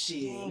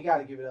 Shit, Thank we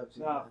gotta give it up to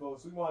you. Nah, man.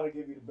 folks, we want to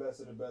give you the best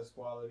of the best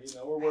quality. You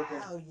know, we're working.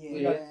 Hell yeah,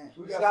 Yeah. man.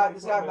 We This got guy, some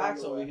this guy equipment Max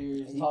on the over way. here is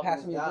And you talking pass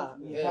us me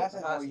down. you pass it,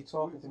 or are you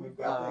talking to me? We've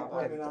got the Uh,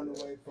 equipment on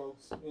the way,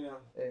 folks. You know.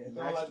 Hey, Don't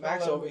Max, let-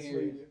 Max don't over let here,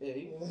 mislead you. yeah,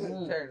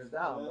 he's tearing us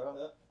down,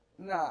 bro.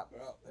 Nah,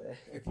 bro.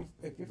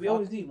 If you We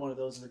always need one of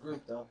those in the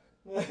group, though.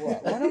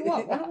 what?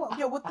 What?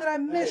 Yo, what did I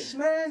miss,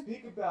 man?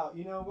 Speak about,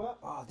 you know what?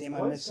 Oh, damn, I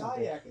What's missed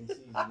something. kayaking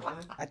season, man?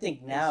 I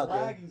think now, dude.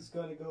 Swaggy's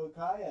gonna go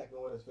kayaking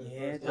with us for the Yeah,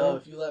 first dude. Yo, time.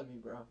 if you let me,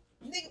 bro.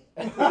 Nigga,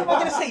 I'm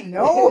gonna say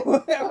no. We're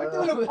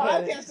doing a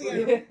podcast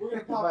together. We're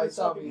gonna You pop might this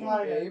tell fucking me,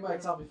 kayak. yeah, you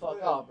might tell me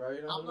fuck off, bro.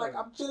 You know I'm what like,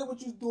 I'm chilling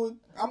with you doing.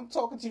 I'm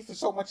talking to you for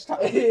so much time.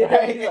 Yeah,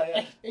 right? like,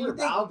 And we're you think,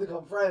 bound to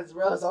become friends,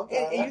 bro.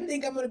 Sometimes. and you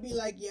think I'm gonna be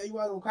like, yeah, you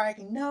wanna go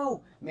kayaking?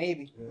 No,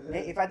 maybe.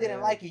 If I didn't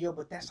like you, yo,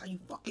 but that's how you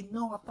fucking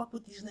know I fuck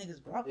with these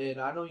niggas, bro. Yeah,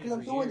 no, I know you. Because I'm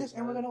for doing years, this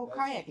and we're man. gonna go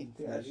kayaking.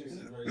 That's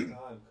just a great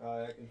time.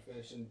 Kayaking,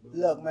 fishing.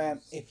 Look, man,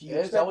 if you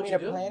Yeah, is that expect what me you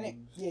to do? plan it,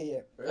 yeah.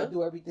 I Really?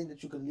 do everything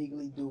that you could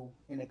legally do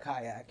in a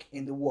kayak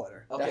in the water.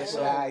 Okay, That's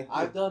so what I do.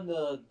 I've done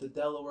the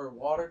Delaware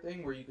water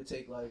thing where you could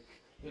take like,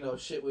 you know,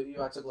 shit with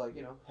you. I took like,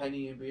 you know,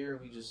 Henny and beer,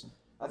 and we just,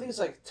 I think it's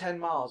like 10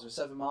 miles or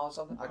 7 miles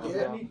or something. I could be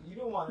Yeah, wrong. you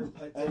don't want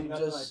to And take you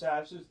nothing like just-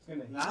 that. It's just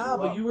gonna heat Nah,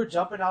 but up. you were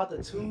jumping out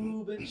the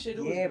tube and shit.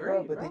 It was Yeah,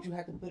 great, bro, but did you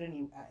have to put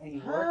any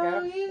Hell work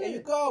out? yeah. There you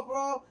go,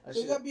 bro. That So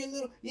you shit- gotta be a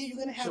little. Yeah, you're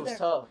gonna Shit have was that.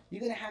 tough.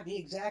 You're gonna have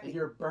exactly. And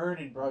you're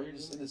burning, bro. You're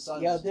just in the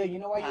sun. Yo, dude, you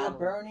know why you were paddling.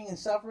 burning and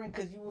suffering?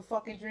 Because you were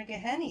fucking drinking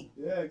Henny.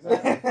 Yeah,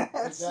 exactly.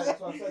 That's That's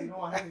what I said. You don't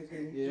want Henny's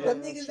gonna heat you Yeah. up.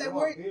 Them niggas You that want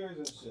work- beers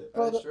and shit.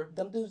 Bro, That's true.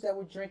 them dudes that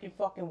were drinking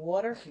fucking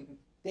water,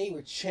 they were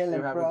They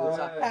chilling, were having bro. a good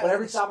time. Yeah. But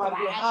every time I'd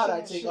get hot,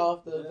 I'd Splashing take and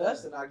off the shit.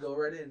 vest and I'd go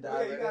right in and Yeah,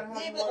 dive you right gotta in.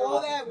 have Yeah, you but work all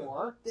out that the-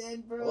 work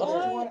then, bro. What?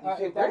 Don't you wanna- You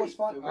feel if that was great.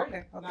 fun, Feel great.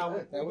 okay. Now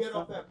good. That we was get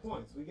fun. off that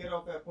points. We get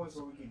off that points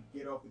where we can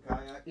get off the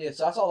kayak. Yeah,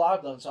 so that's all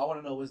I've done. So I want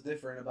to know what's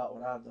different about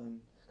what I've done.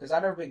 Because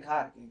I've never been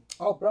kayaking.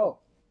 Oh, bro,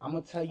 I'm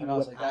gonna tell you And I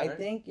was what like that, I right?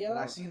 think, yo. And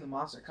I seen the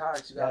monster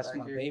kayaks you got That's back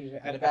my here baby.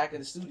 at the back of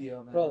the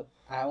studio, man. Bro,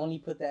 I only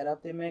put that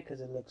up there, man,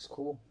 because it looks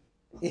cool.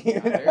 I hear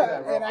that,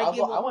 bro. And I,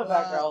 give a I went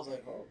back there. I fuck. was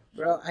like, oh,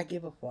 Bro, I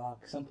give a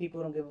fuck. Some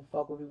people don't give a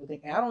fuck what people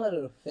think. And I don't let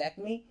it affect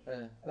me.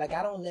 Yeah. Like,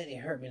 I don't let it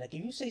hurt me. Like,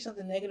 if you say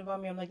something negative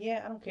on me, I'm like,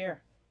 yeah, I don't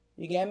care.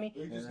 You get me?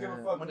 We just Yeah, give a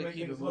I'm fuck to gonna make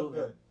keep things it look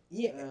moving. good.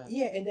 Yeah, Yeah.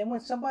 yeah. And then when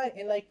somebody,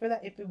 and like, for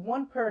that, if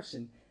one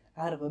person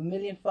out of a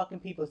million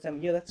fucking people tell me,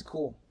 yo, that's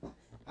cool.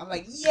 I'm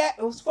like, yeah,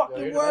 it was fucking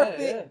Yo, you're worth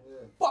the it. man, Yeah.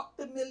 Fuck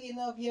the million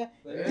of you.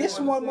 Like, This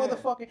you one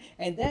understand. motherfucker.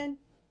 And then,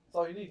 That's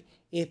all you need.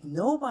 if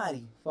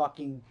nobody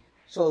fucking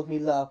shows me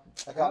love,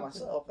 I got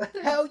myself.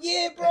 hell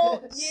yeah,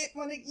 bro. Yeah,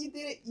 my nigga, you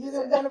did it. You're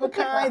the one of a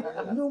kind.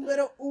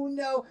 Numero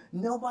uno.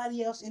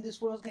 Nobody else in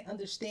this world can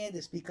understand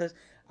this because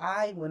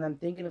when I'm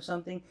thinking of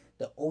something,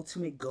 the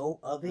ultimate goal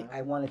of it,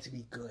 I want it to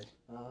be good.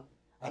 Uh-huh.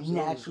 I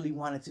Absolutely. naturally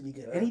want it to be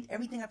good. Yeah.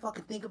 Everything I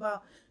fucking think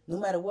about, no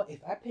matter what, if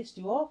I pissed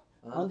you off,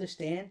 Uh-huh.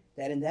 understand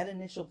that in that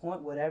initial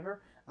point,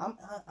 whatever,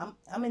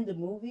 I'm in the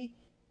movie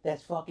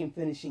that's fucking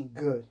finishing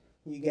good.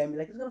 You get me?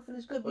 Like, it's gonna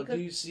finish good But because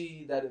do you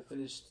see that it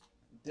finished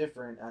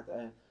different at the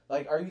end?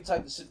 Like, are you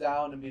type to sit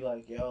down and be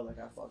like, yo, like,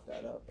 I fucked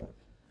that up? Like,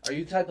 are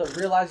you type to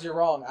realize you're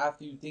wrong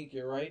after you think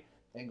you're right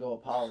and go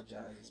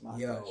apologize? Is my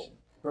Yo, question.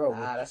 bro.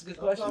 That's a good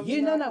question.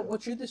 You know, no,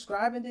 what you're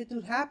describing, there,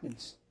 dude,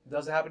 happens.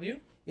 Does it happen to you?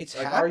 It's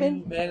Like, happened. are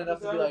you man enough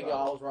to be like, yo,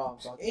 I was wrong?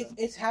 Fuck that.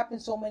 It's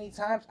happened so many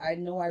times. I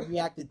know I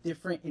reacted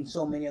different in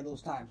so many of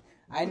those times.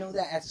 I know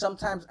that at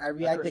sometimes I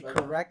reacted respect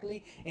that.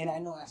 correctly, and I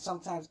know at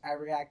sometimes I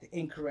reacted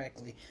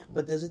incorrectly.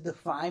 But does it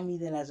define me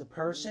then as a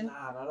person?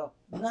 Nah, not at all.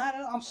 Not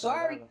at all. I'm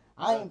sorry. No.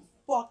 I am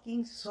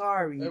fucking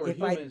sorry They were if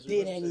I humans, we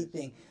did wouldn't say.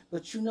 anything.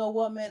 But you know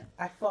what, man?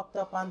 I fucked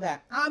up on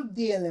that. I'm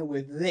dealing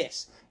with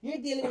this. You're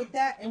dealing with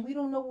that, and we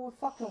don't know what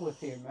we're fucking with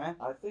here, man.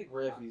 I think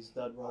Raffi's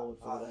done rolling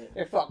for that.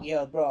 Hey, fuck,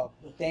 yo, bro.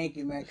 Thank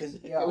you, man. Cause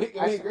yo,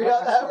 Can we agree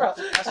on that, bro?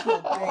 I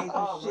smell crazy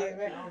Oh, shit, right.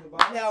 man. That was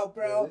about- No,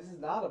 bro. This is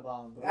not a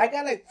bomb, bro. I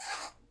gotta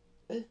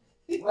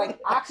like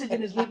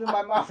oxygen is leaving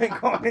my mouth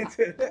and going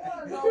into it.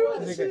 Yeah, no,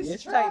 Nigga, this it's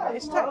shit's tight, trash.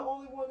 it's I'm tight. the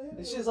only one in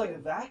This here. shit's like a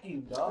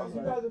vacuum, dog. Because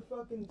you guys are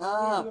fucking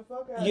Ah, squeezing the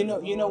fuck out you of know-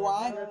 it. you know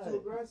why? You're too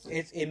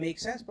aggressive. It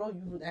makes sense, bro.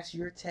 That's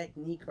your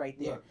technique right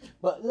there. Look.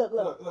 But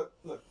look,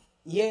 Look.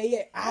 Yeah.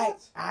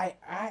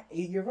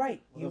 You're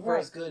right. The You're right.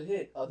 first good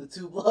hit of the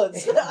two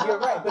bloods. You're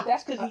right, but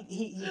that's because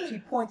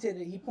he pointed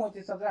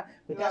something out.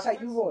 But that's how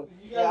you roll.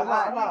 Yeah,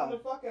 nah. All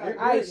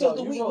Alright, so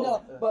you do we roll.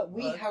 no? But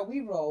how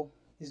we roll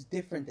is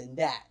different than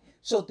that.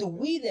 So do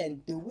we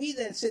then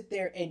sit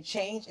there and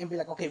change and be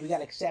like, okay, we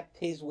gotta accept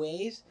his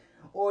ways?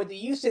 Or do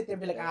you sit there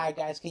and be like, all right,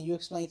 guys, can you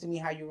explain to me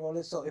how you roll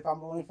it? So if I'm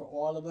rolling for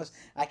all of us,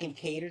 I can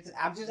cater to.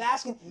 I'm just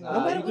asking. Nah, no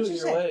matter you what do you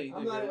your say. way. You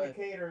I'm do not your in the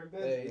way. catering Yeah,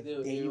 business. you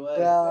do There your you way.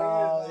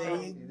 go. There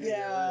Thing you is, do your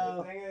go.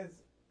 The thing is,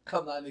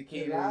 Come on, the the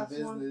catering last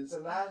business.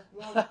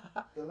 one,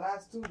 the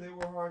last two, they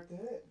were hard to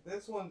hit.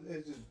 This one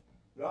is just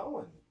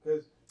going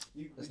because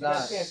you It's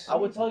guys not. can't I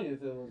would squeeze tell it. you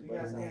if it was. You but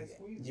guys it's not. can't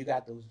squeeze You it.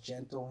 got those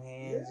gentle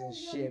hands Yeah, and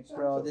yeah, shit, gentle.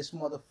 bro. This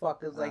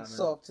motherfucker's Nah, like man.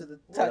 soft to the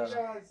What touch. you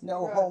guys-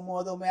 No you guys-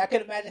 homo though, man. I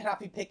could imagine how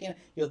he picking.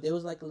 Yo, there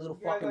was like a little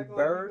you guys fucking act like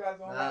bird. You guys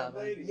don't Nah, have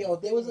man. ladies. Yo,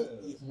 there was a.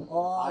 Females.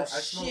 Oh I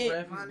smoke shit,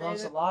 Ramfy's my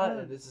blunts a nigga. lot,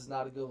 and this is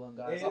not a good one,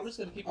 guys. I'm just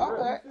gonna keep it real.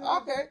 Okay,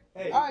 okay.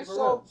 Hey, All right, keep it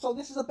so real.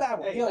 this is a bad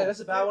one. Hey, Yo, Hey, that's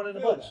a bad one in the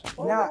Feel bunch.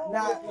 that.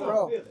 Nah,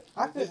 bro. Feel it.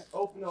 I feel- Just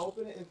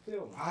open it and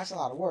feel it. oh, that's a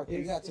lot of work.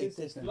 You gotta take It's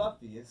this now.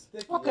 fluffy. It's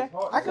sticky. Okay, It's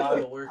hard. I can Lot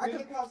feel- of work. I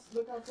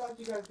Look how tight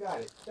you guys got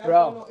it. That's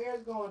Bro, why no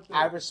air's going through.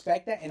 I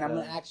respect that, and I'm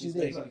Yeah, gonna ask you he's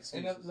this. making Look,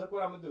 and excuses. look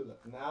what I'm gonna do.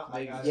 Look, now I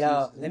Making got Yo,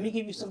 excuses. let me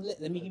give you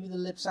let me give you the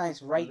lip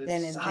science right Lip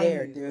then and science.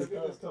 there, dude. Look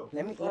at this toe.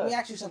 Let me Go let me ahead.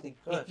 ask you something.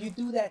 Go ahead. If you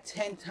do that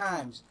 10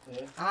 times,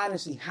 Yeah.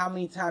 honestly, how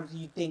many times do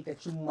you think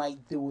that you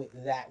might do it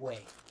that way?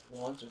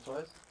 Once or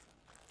twice?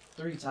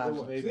 3 times,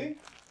 What, maybe. see?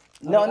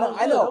 No, that no, was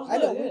I good, know, that was I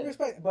know. good, We yeah.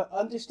 respect, but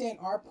understand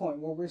our point.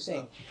 What we're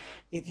saying,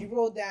 if you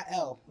rolled that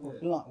L or Yeah.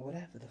 blunt,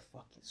 whatever the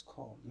fuck it's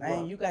called, man,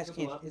 Blunt. you guys It's a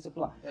can't. blunt. It's a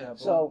blunt. Yeah,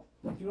 So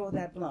if you roll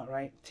that blunt,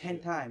 right, 10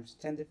 times,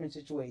 10 different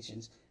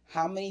situations.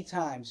 How many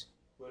times?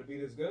 Would it be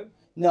this good?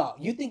 No,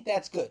 you think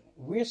that's good.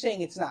 We're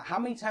saying it's not. How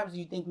many times do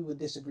you think we would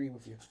disagree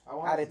with you? I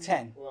wanna Out of see-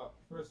 10. Well,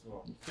 first of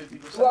all,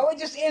 50%. Well, we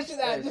just answer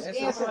that. Hey, Just answer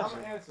the answer. I'm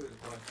question. gonna answer the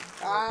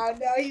question. Ah,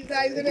 no, he's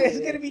not. It's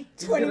gonna be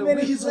He's 20 gonna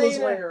minutes weasel his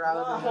way later. around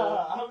it, yo.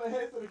 I'm gonna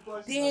answer the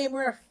question. Damn,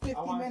 we're at I 50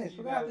 wanna minutes. see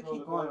We're you gonna have guys to roll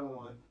keep the going. bottom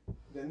one,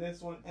 then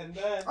this one, and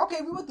then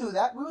Okay, we would do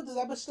that. We would do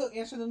that, but still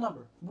answer the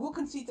number. We'll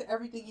concede to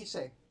everything you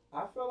say.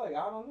 I feel like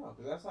I don't know,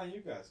 because that's on you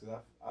guys. Because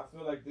I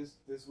feel like this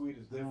weed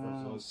is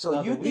different, so it's, So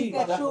No, you the think weed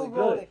that is definitely you'll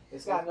roll good. it?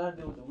 It's got nothing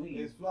to do with the weed.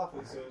 it's fluffy,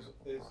 so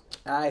it's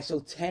All right, so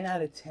 10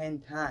 out of 10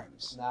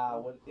 times. Nah,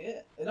 what? Yeah,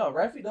 no.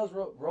 Rafi does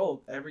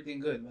roll everything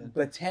good, man.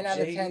 But 10 out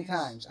of 10 Jays.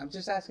 times. I'm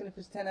just asking if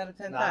it's 10 out of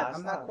 10 Nah, times. it's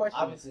I'm not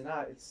questioning. Obviously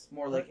not. It's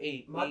more like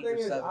 8. my 8 thing or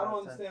is 7 I out don't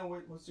of 10. understand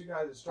what you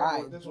guys are struggling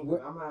Alright, with this one.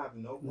 we're- I'm gonna have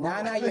no problem.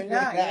 Nah, you're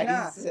not. You're He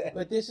not. said-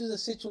 But this is a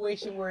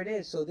situation where it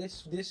is. So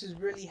this is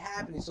really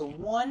happening. So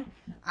 1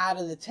 out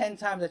of the 10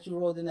 times that you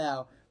rolled it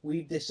out,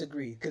 we've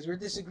disagreed. Because we're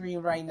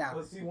disagreeing right now.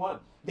 Let's see one.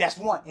 That's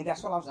 1. And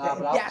that's what I'm Nah, saying.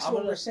 but That's I'm what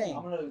gonna, we're saying.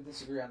 I'm gonna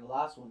disagree on the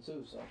last one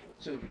too. So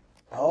 2.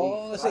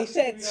 Oh, so he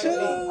said I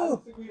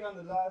 2. disagreed on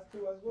the last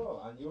two as well,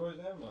 on yours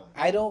and mine.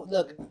 I don't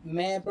look,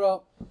 man,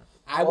 bro.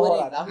 I Hold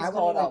wouldn't. on, now he's I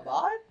calling wouldn't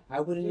out mine. I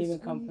wouldn't This even weed-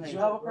 Did complain. you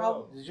have a Bro.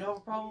 problem? Did you have a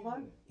problem with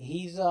mine?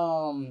 He's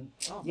Oh,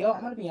 yo, man.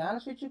 I'm gonna be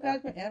honest with you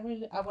guys, man.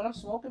 When I'm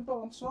smoking,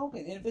 bro, I'm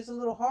smoking. And if it's a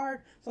little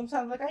hard,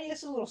 sometimes like, hey,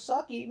 it's a little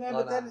sucky, man. No,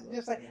 But nah. then it's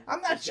just like,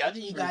 I'm not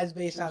judging you guys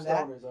based Two on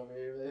that. stoners over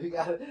here, man. You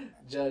gotta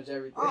judge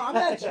everything. Oh, I'm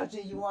not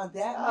judging you on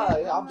that, Ah,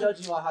 man. yeah, I'm not-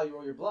 judging you on how you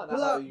roll your blunt, not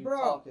how Look, you bro,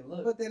 talk and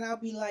look. but then I'll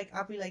be like,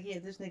 yeah,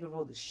 this nigga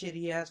rolled a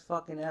shitty ass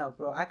fucking L,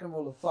 bro. I can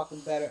roll a fucking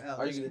better L.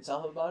 Are you gonna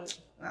tell him about it?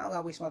 I don't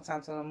gotta waste my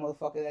time telling a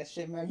motherfucker that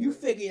shit, man. You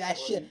figure that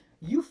shit.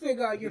 You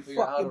figure out You your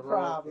figure out how to fucking roll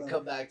problem. and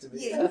come back to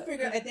me. Yeah, you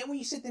figure out, and then when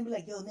you sit there and be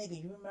like, yo,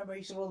 nigga, you remember I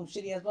used to roll them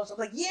shitty ass blunts? I'm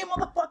like, yeah,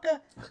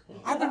 motherfucker,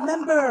 I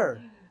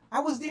remember. I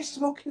was there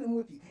smoking them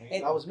with you.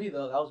 And That was me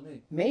though. That was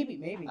me.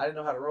 maybe. I didn't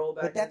know how to roll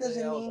back. But that in the day.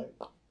 doesn't I was mean-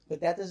 like, But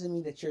that doesn't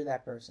mean that you're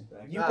that person.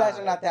 You Nah. guys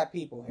are not that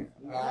people here.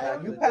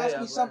 Nah, You but pass yeah,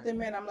 me I'm something,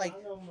 man, I'm like,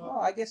 I know my- oh,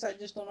 I guess I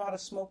just don't know how to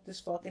smoke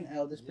this fucking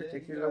L this Yeah, you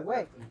particular guys way.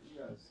 have to- you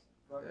guys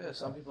fucking- yeah,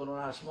 some people don't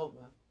know how to smoke,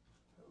 man.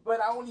 But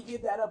I only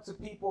give that up to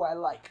people I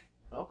like.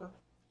 Okay.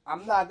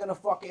 I'm not gonna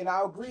and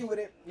I agree with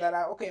it that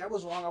I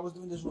was wrong, I was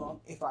doing this wrong.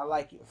 If I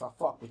like you, if I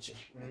fuck with you.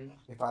 Mhm.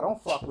 If I don't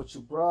fuck with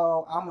you,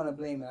 bro, I'm gonna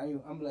blame it on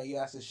you. I'm like, yo,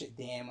 that's the shit.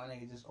 Damn, my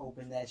nigga just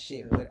opened that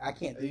shit, but I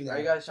can't Are do you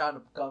that. guys trying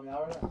to call me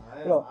out right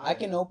now? Bro, I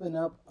can open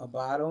up a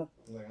bottle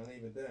Like, I ain't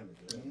even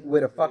damaged.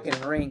 with a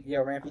fucking ring.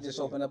 Yo, Rampy just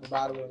opened up a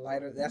bottle with a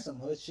lighter. That's some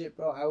hood shit,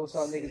 bro. I always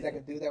saw niggas that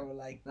could do that with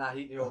like, Nah,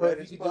 yo, Hood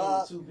you is can do it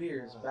pop. with 2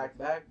 beers back to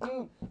back.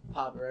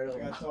 Pop it right I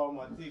got over. two on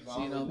my teeth.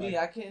 See, you know me,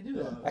 I can't do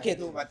that. I can't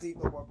do it with my teeth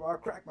no more, bro. I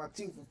cracked my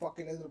teeth for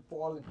fucking end up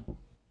falling.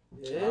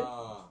 Yeah.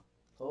 Ah.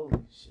 Holy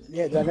shit.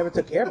 Yeah, I never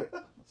took care of it.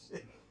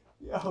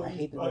 Yo, I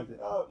hate the fucked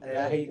dentist. up. Hey,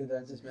 I hate the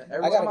dentist, man.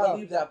 Every gotta time I go.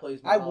 leave that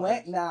place, man, I I'll went,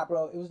 fix. nah,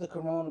 bro. It was the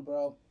corona,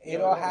 bro. It Yeah,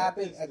 all the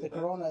happened dentist- at the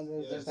corona, and it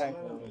was yeah, just like,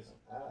 some of them is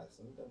ass.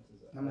 Some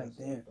dentists are I'm like, ass.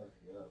 damn. Fuck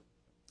you up.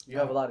 You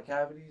have a lot of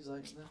cavities,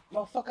 like that?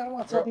 motherfucker, I don't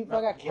want to tell Bro, people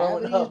I got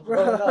growing cavities, up,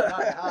 bro. growing up, not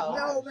now.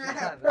 No, man, I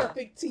have Nah, nah.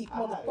 perfect teeth,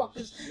 Ah,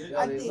 motherfuckers. shit. Yo,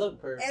 I they did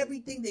look perfect.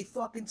 everything they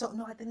fucking told.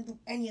 No, I didn't do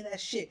any of that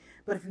shit.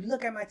 But if you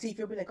look at my teeth,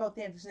 you'll be like, oh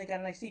damn, this nigga got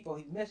a nice teeth. Oh,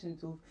 he's missing a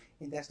tooth,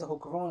 and that's the whole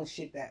corona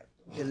shit that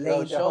delayed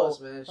Yo, the show whole. us,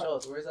 man. Show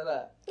us. Where's that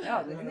at?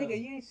 No,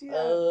 nigga, you ain't see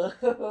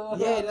that.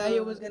 Yeah, now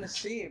you was gonna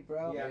see it,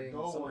 bro. Yeah. Dang,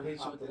 go someone on, hit you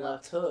pop with it the up.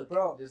 left hook.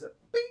 Bro. Just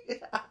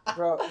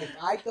Bro, if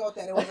I thought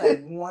that it was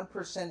like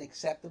 1%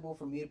 acceptable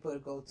for me to put a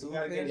go-to You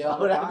gotta in, get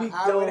Yo, that'd be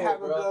I would dope,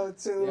 have a bro.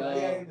 go-to. Yeah.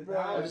 Yeah, The bro.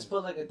 diamond. Or just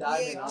put like a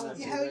diamond on that.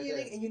 Yeah, shit hell right yeah,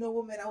 there. nigga. And you know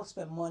what, man? I would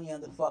spend money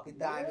on the fucking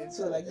diamond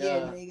too. Yeah. Like, Yeah.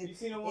 nigga. You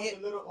seen them with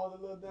It- all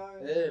the little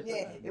diamonds?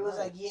 Yeah, it was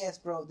like, yes,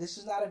 bro, this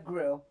is not a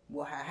grill.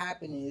 What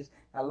happened is,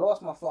 I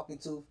lost my fucking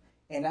tooth,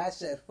 and I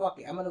said, fuck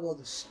it, I'm gonna go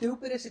the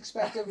stupidest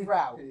expensive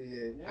route.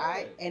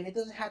 Yeah. And it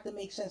doesn't have to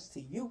make sense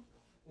to you,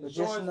 but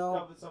Insurance just know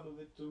covered some of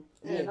it too.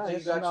 Yeah, no, you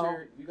just got know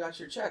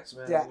your checks,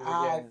 man. that You're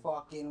I getting-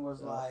 fucking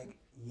was like,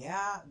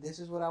 yeah, this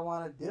is what I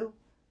want to do.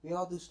 We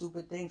all do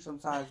stupid things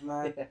sometimes,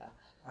 man. Yeah.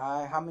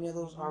 Alright, how many of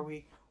those are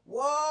we?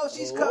 Whoa,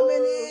 she's Whoa,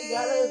 coming we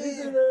got a in.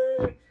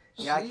 visitor.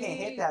 Yeah, I can't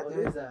hit that, What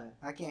dude. is that?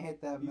 I can't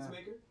hit that, man.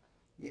 Peacemaker?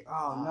 Yeah,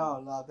 oh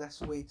no, love, that's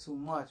way too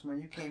much,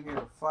 man. You came here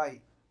to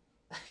fight.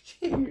 I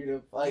came here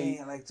to fight.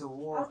 Yeah, like to I was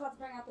war. about to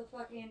bring out the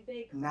fucking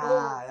big Nah, bowl.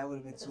 that would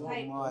have been It's too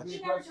like- much.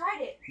 You never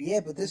tried it. Yeah,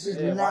 but this is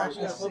Yeah, why not. would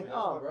you gotta put me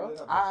on, bro?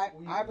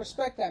 I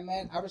respect that,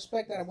 man. I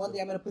respect that. One day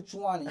I'm gonna put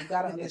you on, and you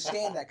gotta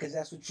understand that because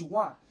that's what you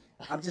want.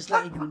 I'm just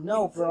letting you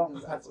know, bro.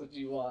 That's what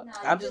you want. No,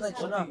 I'm you just letting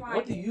you have know. to try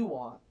What do it. you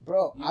want?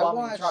 Bro, You I want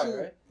me to want try it, you,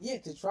 right? yeah,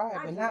 to try it,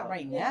 I but do. not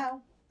right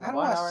now. I don't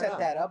Why want not to right set now?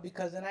 that up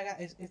because then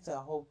it's a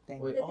whole thing.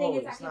 Wait, The thing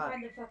is, I it's can not.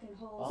 find the fucking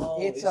holes.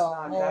 Oh, It's a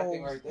not that whole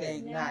thing right there.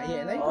 thing. No. Nah,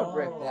 yeah, they could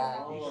brick that.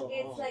 Oh.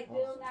 It's like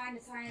Bill Nye and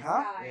the Science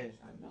Huh? Guy. Yeah,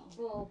 I know.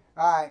 Bull.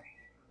 All right.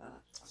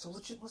 So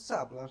what's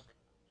up, love?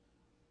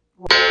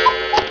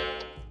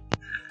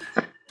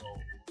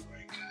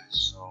 Alright guys,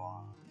 so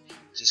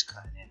just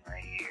cutting in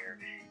right here.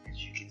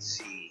 As you can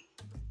see,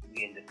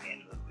 we end up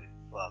being a little bit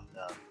fucked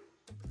up,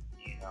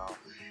 you know,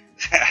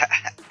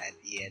 at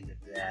the end of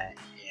that,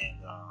 and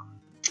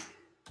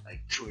like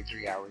 2 or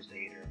 3 hours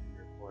later, we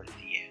recorded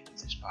the end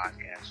of this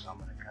podcast, so I'm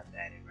gonna cut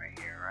that in right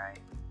here, alright?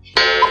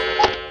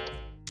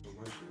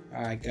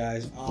 All right,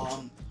 guys.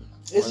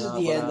 This is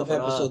the end of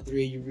What up? episode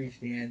 3. You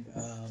reached the end.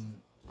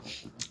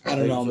 I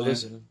don't know, man.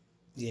 Listening.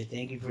 Yeah,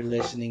 thank you for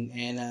listening.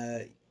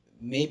 And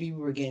maybe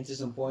we were getting to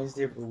some points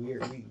there, but we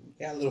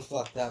got a little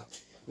fucked up.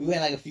 We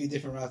went like a few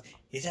different routes.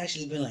 It's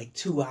actually been like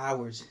 2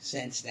 hours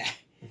since that,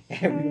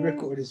 and we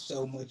recorded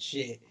so much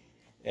shit,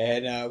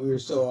 and we were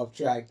so off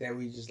track that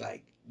we just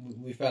like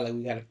we felt like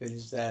we got to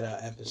finish that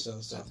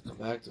episode. So Come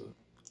back to it.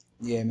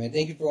 yeah, man.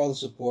 Thank you for all the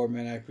support,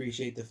 man. I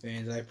appreciate the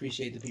fans. I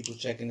appreciate the people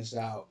checking us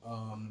out.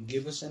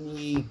 Give us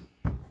any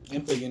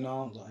input, you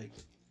know, like.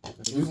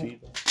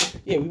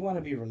 Yeah, we want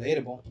to be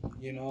relatable,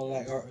 you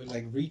know, or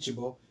like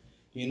reachable.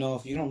 You know,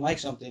 if you don't like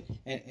something,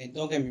 and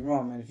don't get me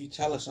wrong, man, if you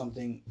tell us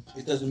something,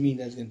 it doesn't mean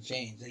that's going to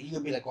change. Like, you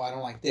could be like, oh, I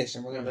don't like this.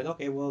 And we're going to be like,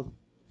 okay, well,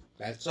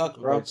 that sucks,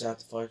 bro. Roads have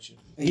to fight you.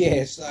 Yeah,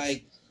 it's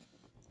like,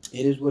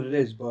 it is what it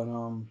is. But,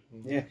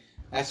 yeah,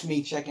 that's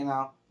me checking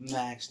out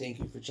Max. Thank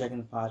you for checking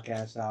the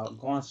podcast out.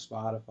 Go on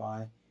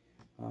Spotify.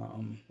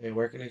 Hey,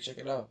 where can they check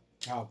it out?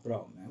 Oh,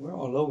 bro, man, we're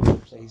all over the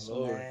place,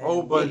 All over. man.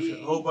 Whole bunch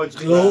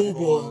of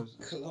Global.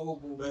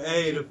 platforms. But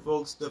hey, the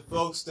folks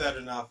that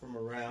are not from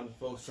around, the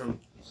folks from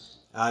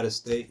out of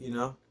state, you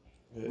know,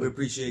 we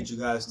appreciate you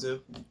guys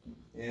too,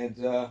 and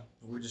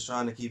we're just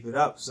trying to keep it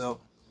up.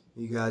 So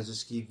you guys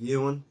just keep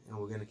viewing, and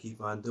we're gonna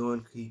keep on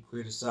doing, keep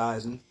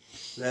criticizing.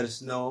 Let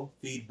us know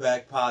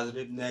feedback,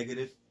 positive,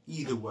 negative,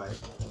 either way.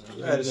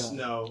 Let us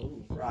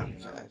know.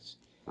 Guys.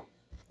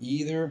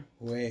 Either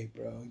way,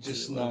 bro.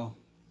 Just know.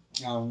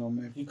 I don't know,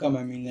 man. If you come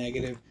at me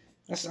negative,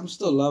 I'm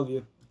still love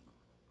you.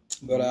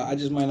 But I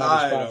just might not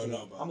I respond don't to know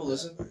that. about I'm gonna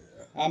listen.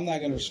 I'm not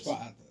going to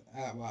respond.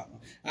 All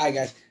right,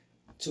 guys.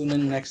 Tune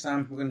in next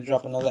time. We're going to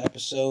drop another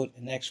episode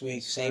next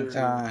week, same Sir.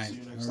 time. See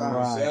you next All time.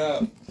 right.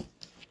 Peace out.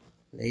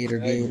 Later,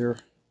 Hey. Gator.